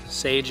Roberts.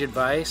 Sage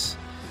advice.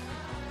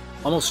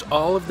 Almost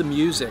all of the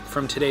music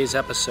from today's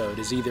episode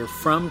is either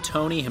from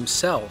Tony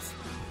himself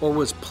or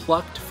was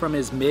plucked from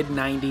his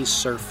mid-90s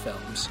surf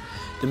films.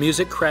 The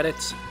music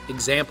credits,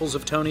 examples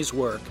of Tony's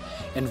work,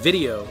 and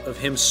video of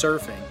him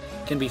surfing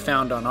can be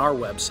found on our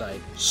website,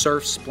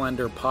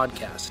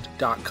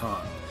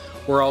 surfsplendorpodcast.com.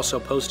 We're also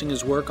posting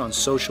his work on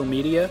social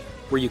media,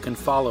 where you can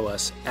follow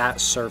us at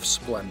Surf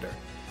Splendor.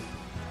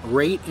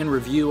 Rate and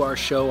review our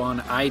show on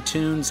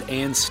iTunes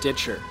and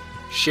Stitcher.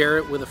 Share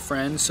it with a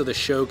friend so the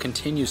show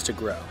continues to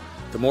grow.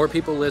 The more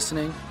people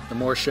listening, the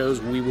more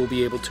shows we will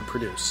be able to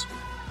produce.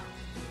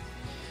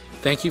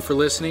 Thank you for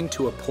listening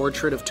to A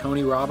Portrait of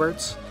Tony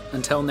Roberts.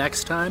 Until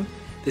next time,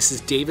 this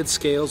is David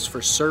Scales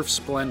for Surf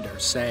Splendor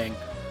saying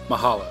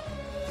mahalo.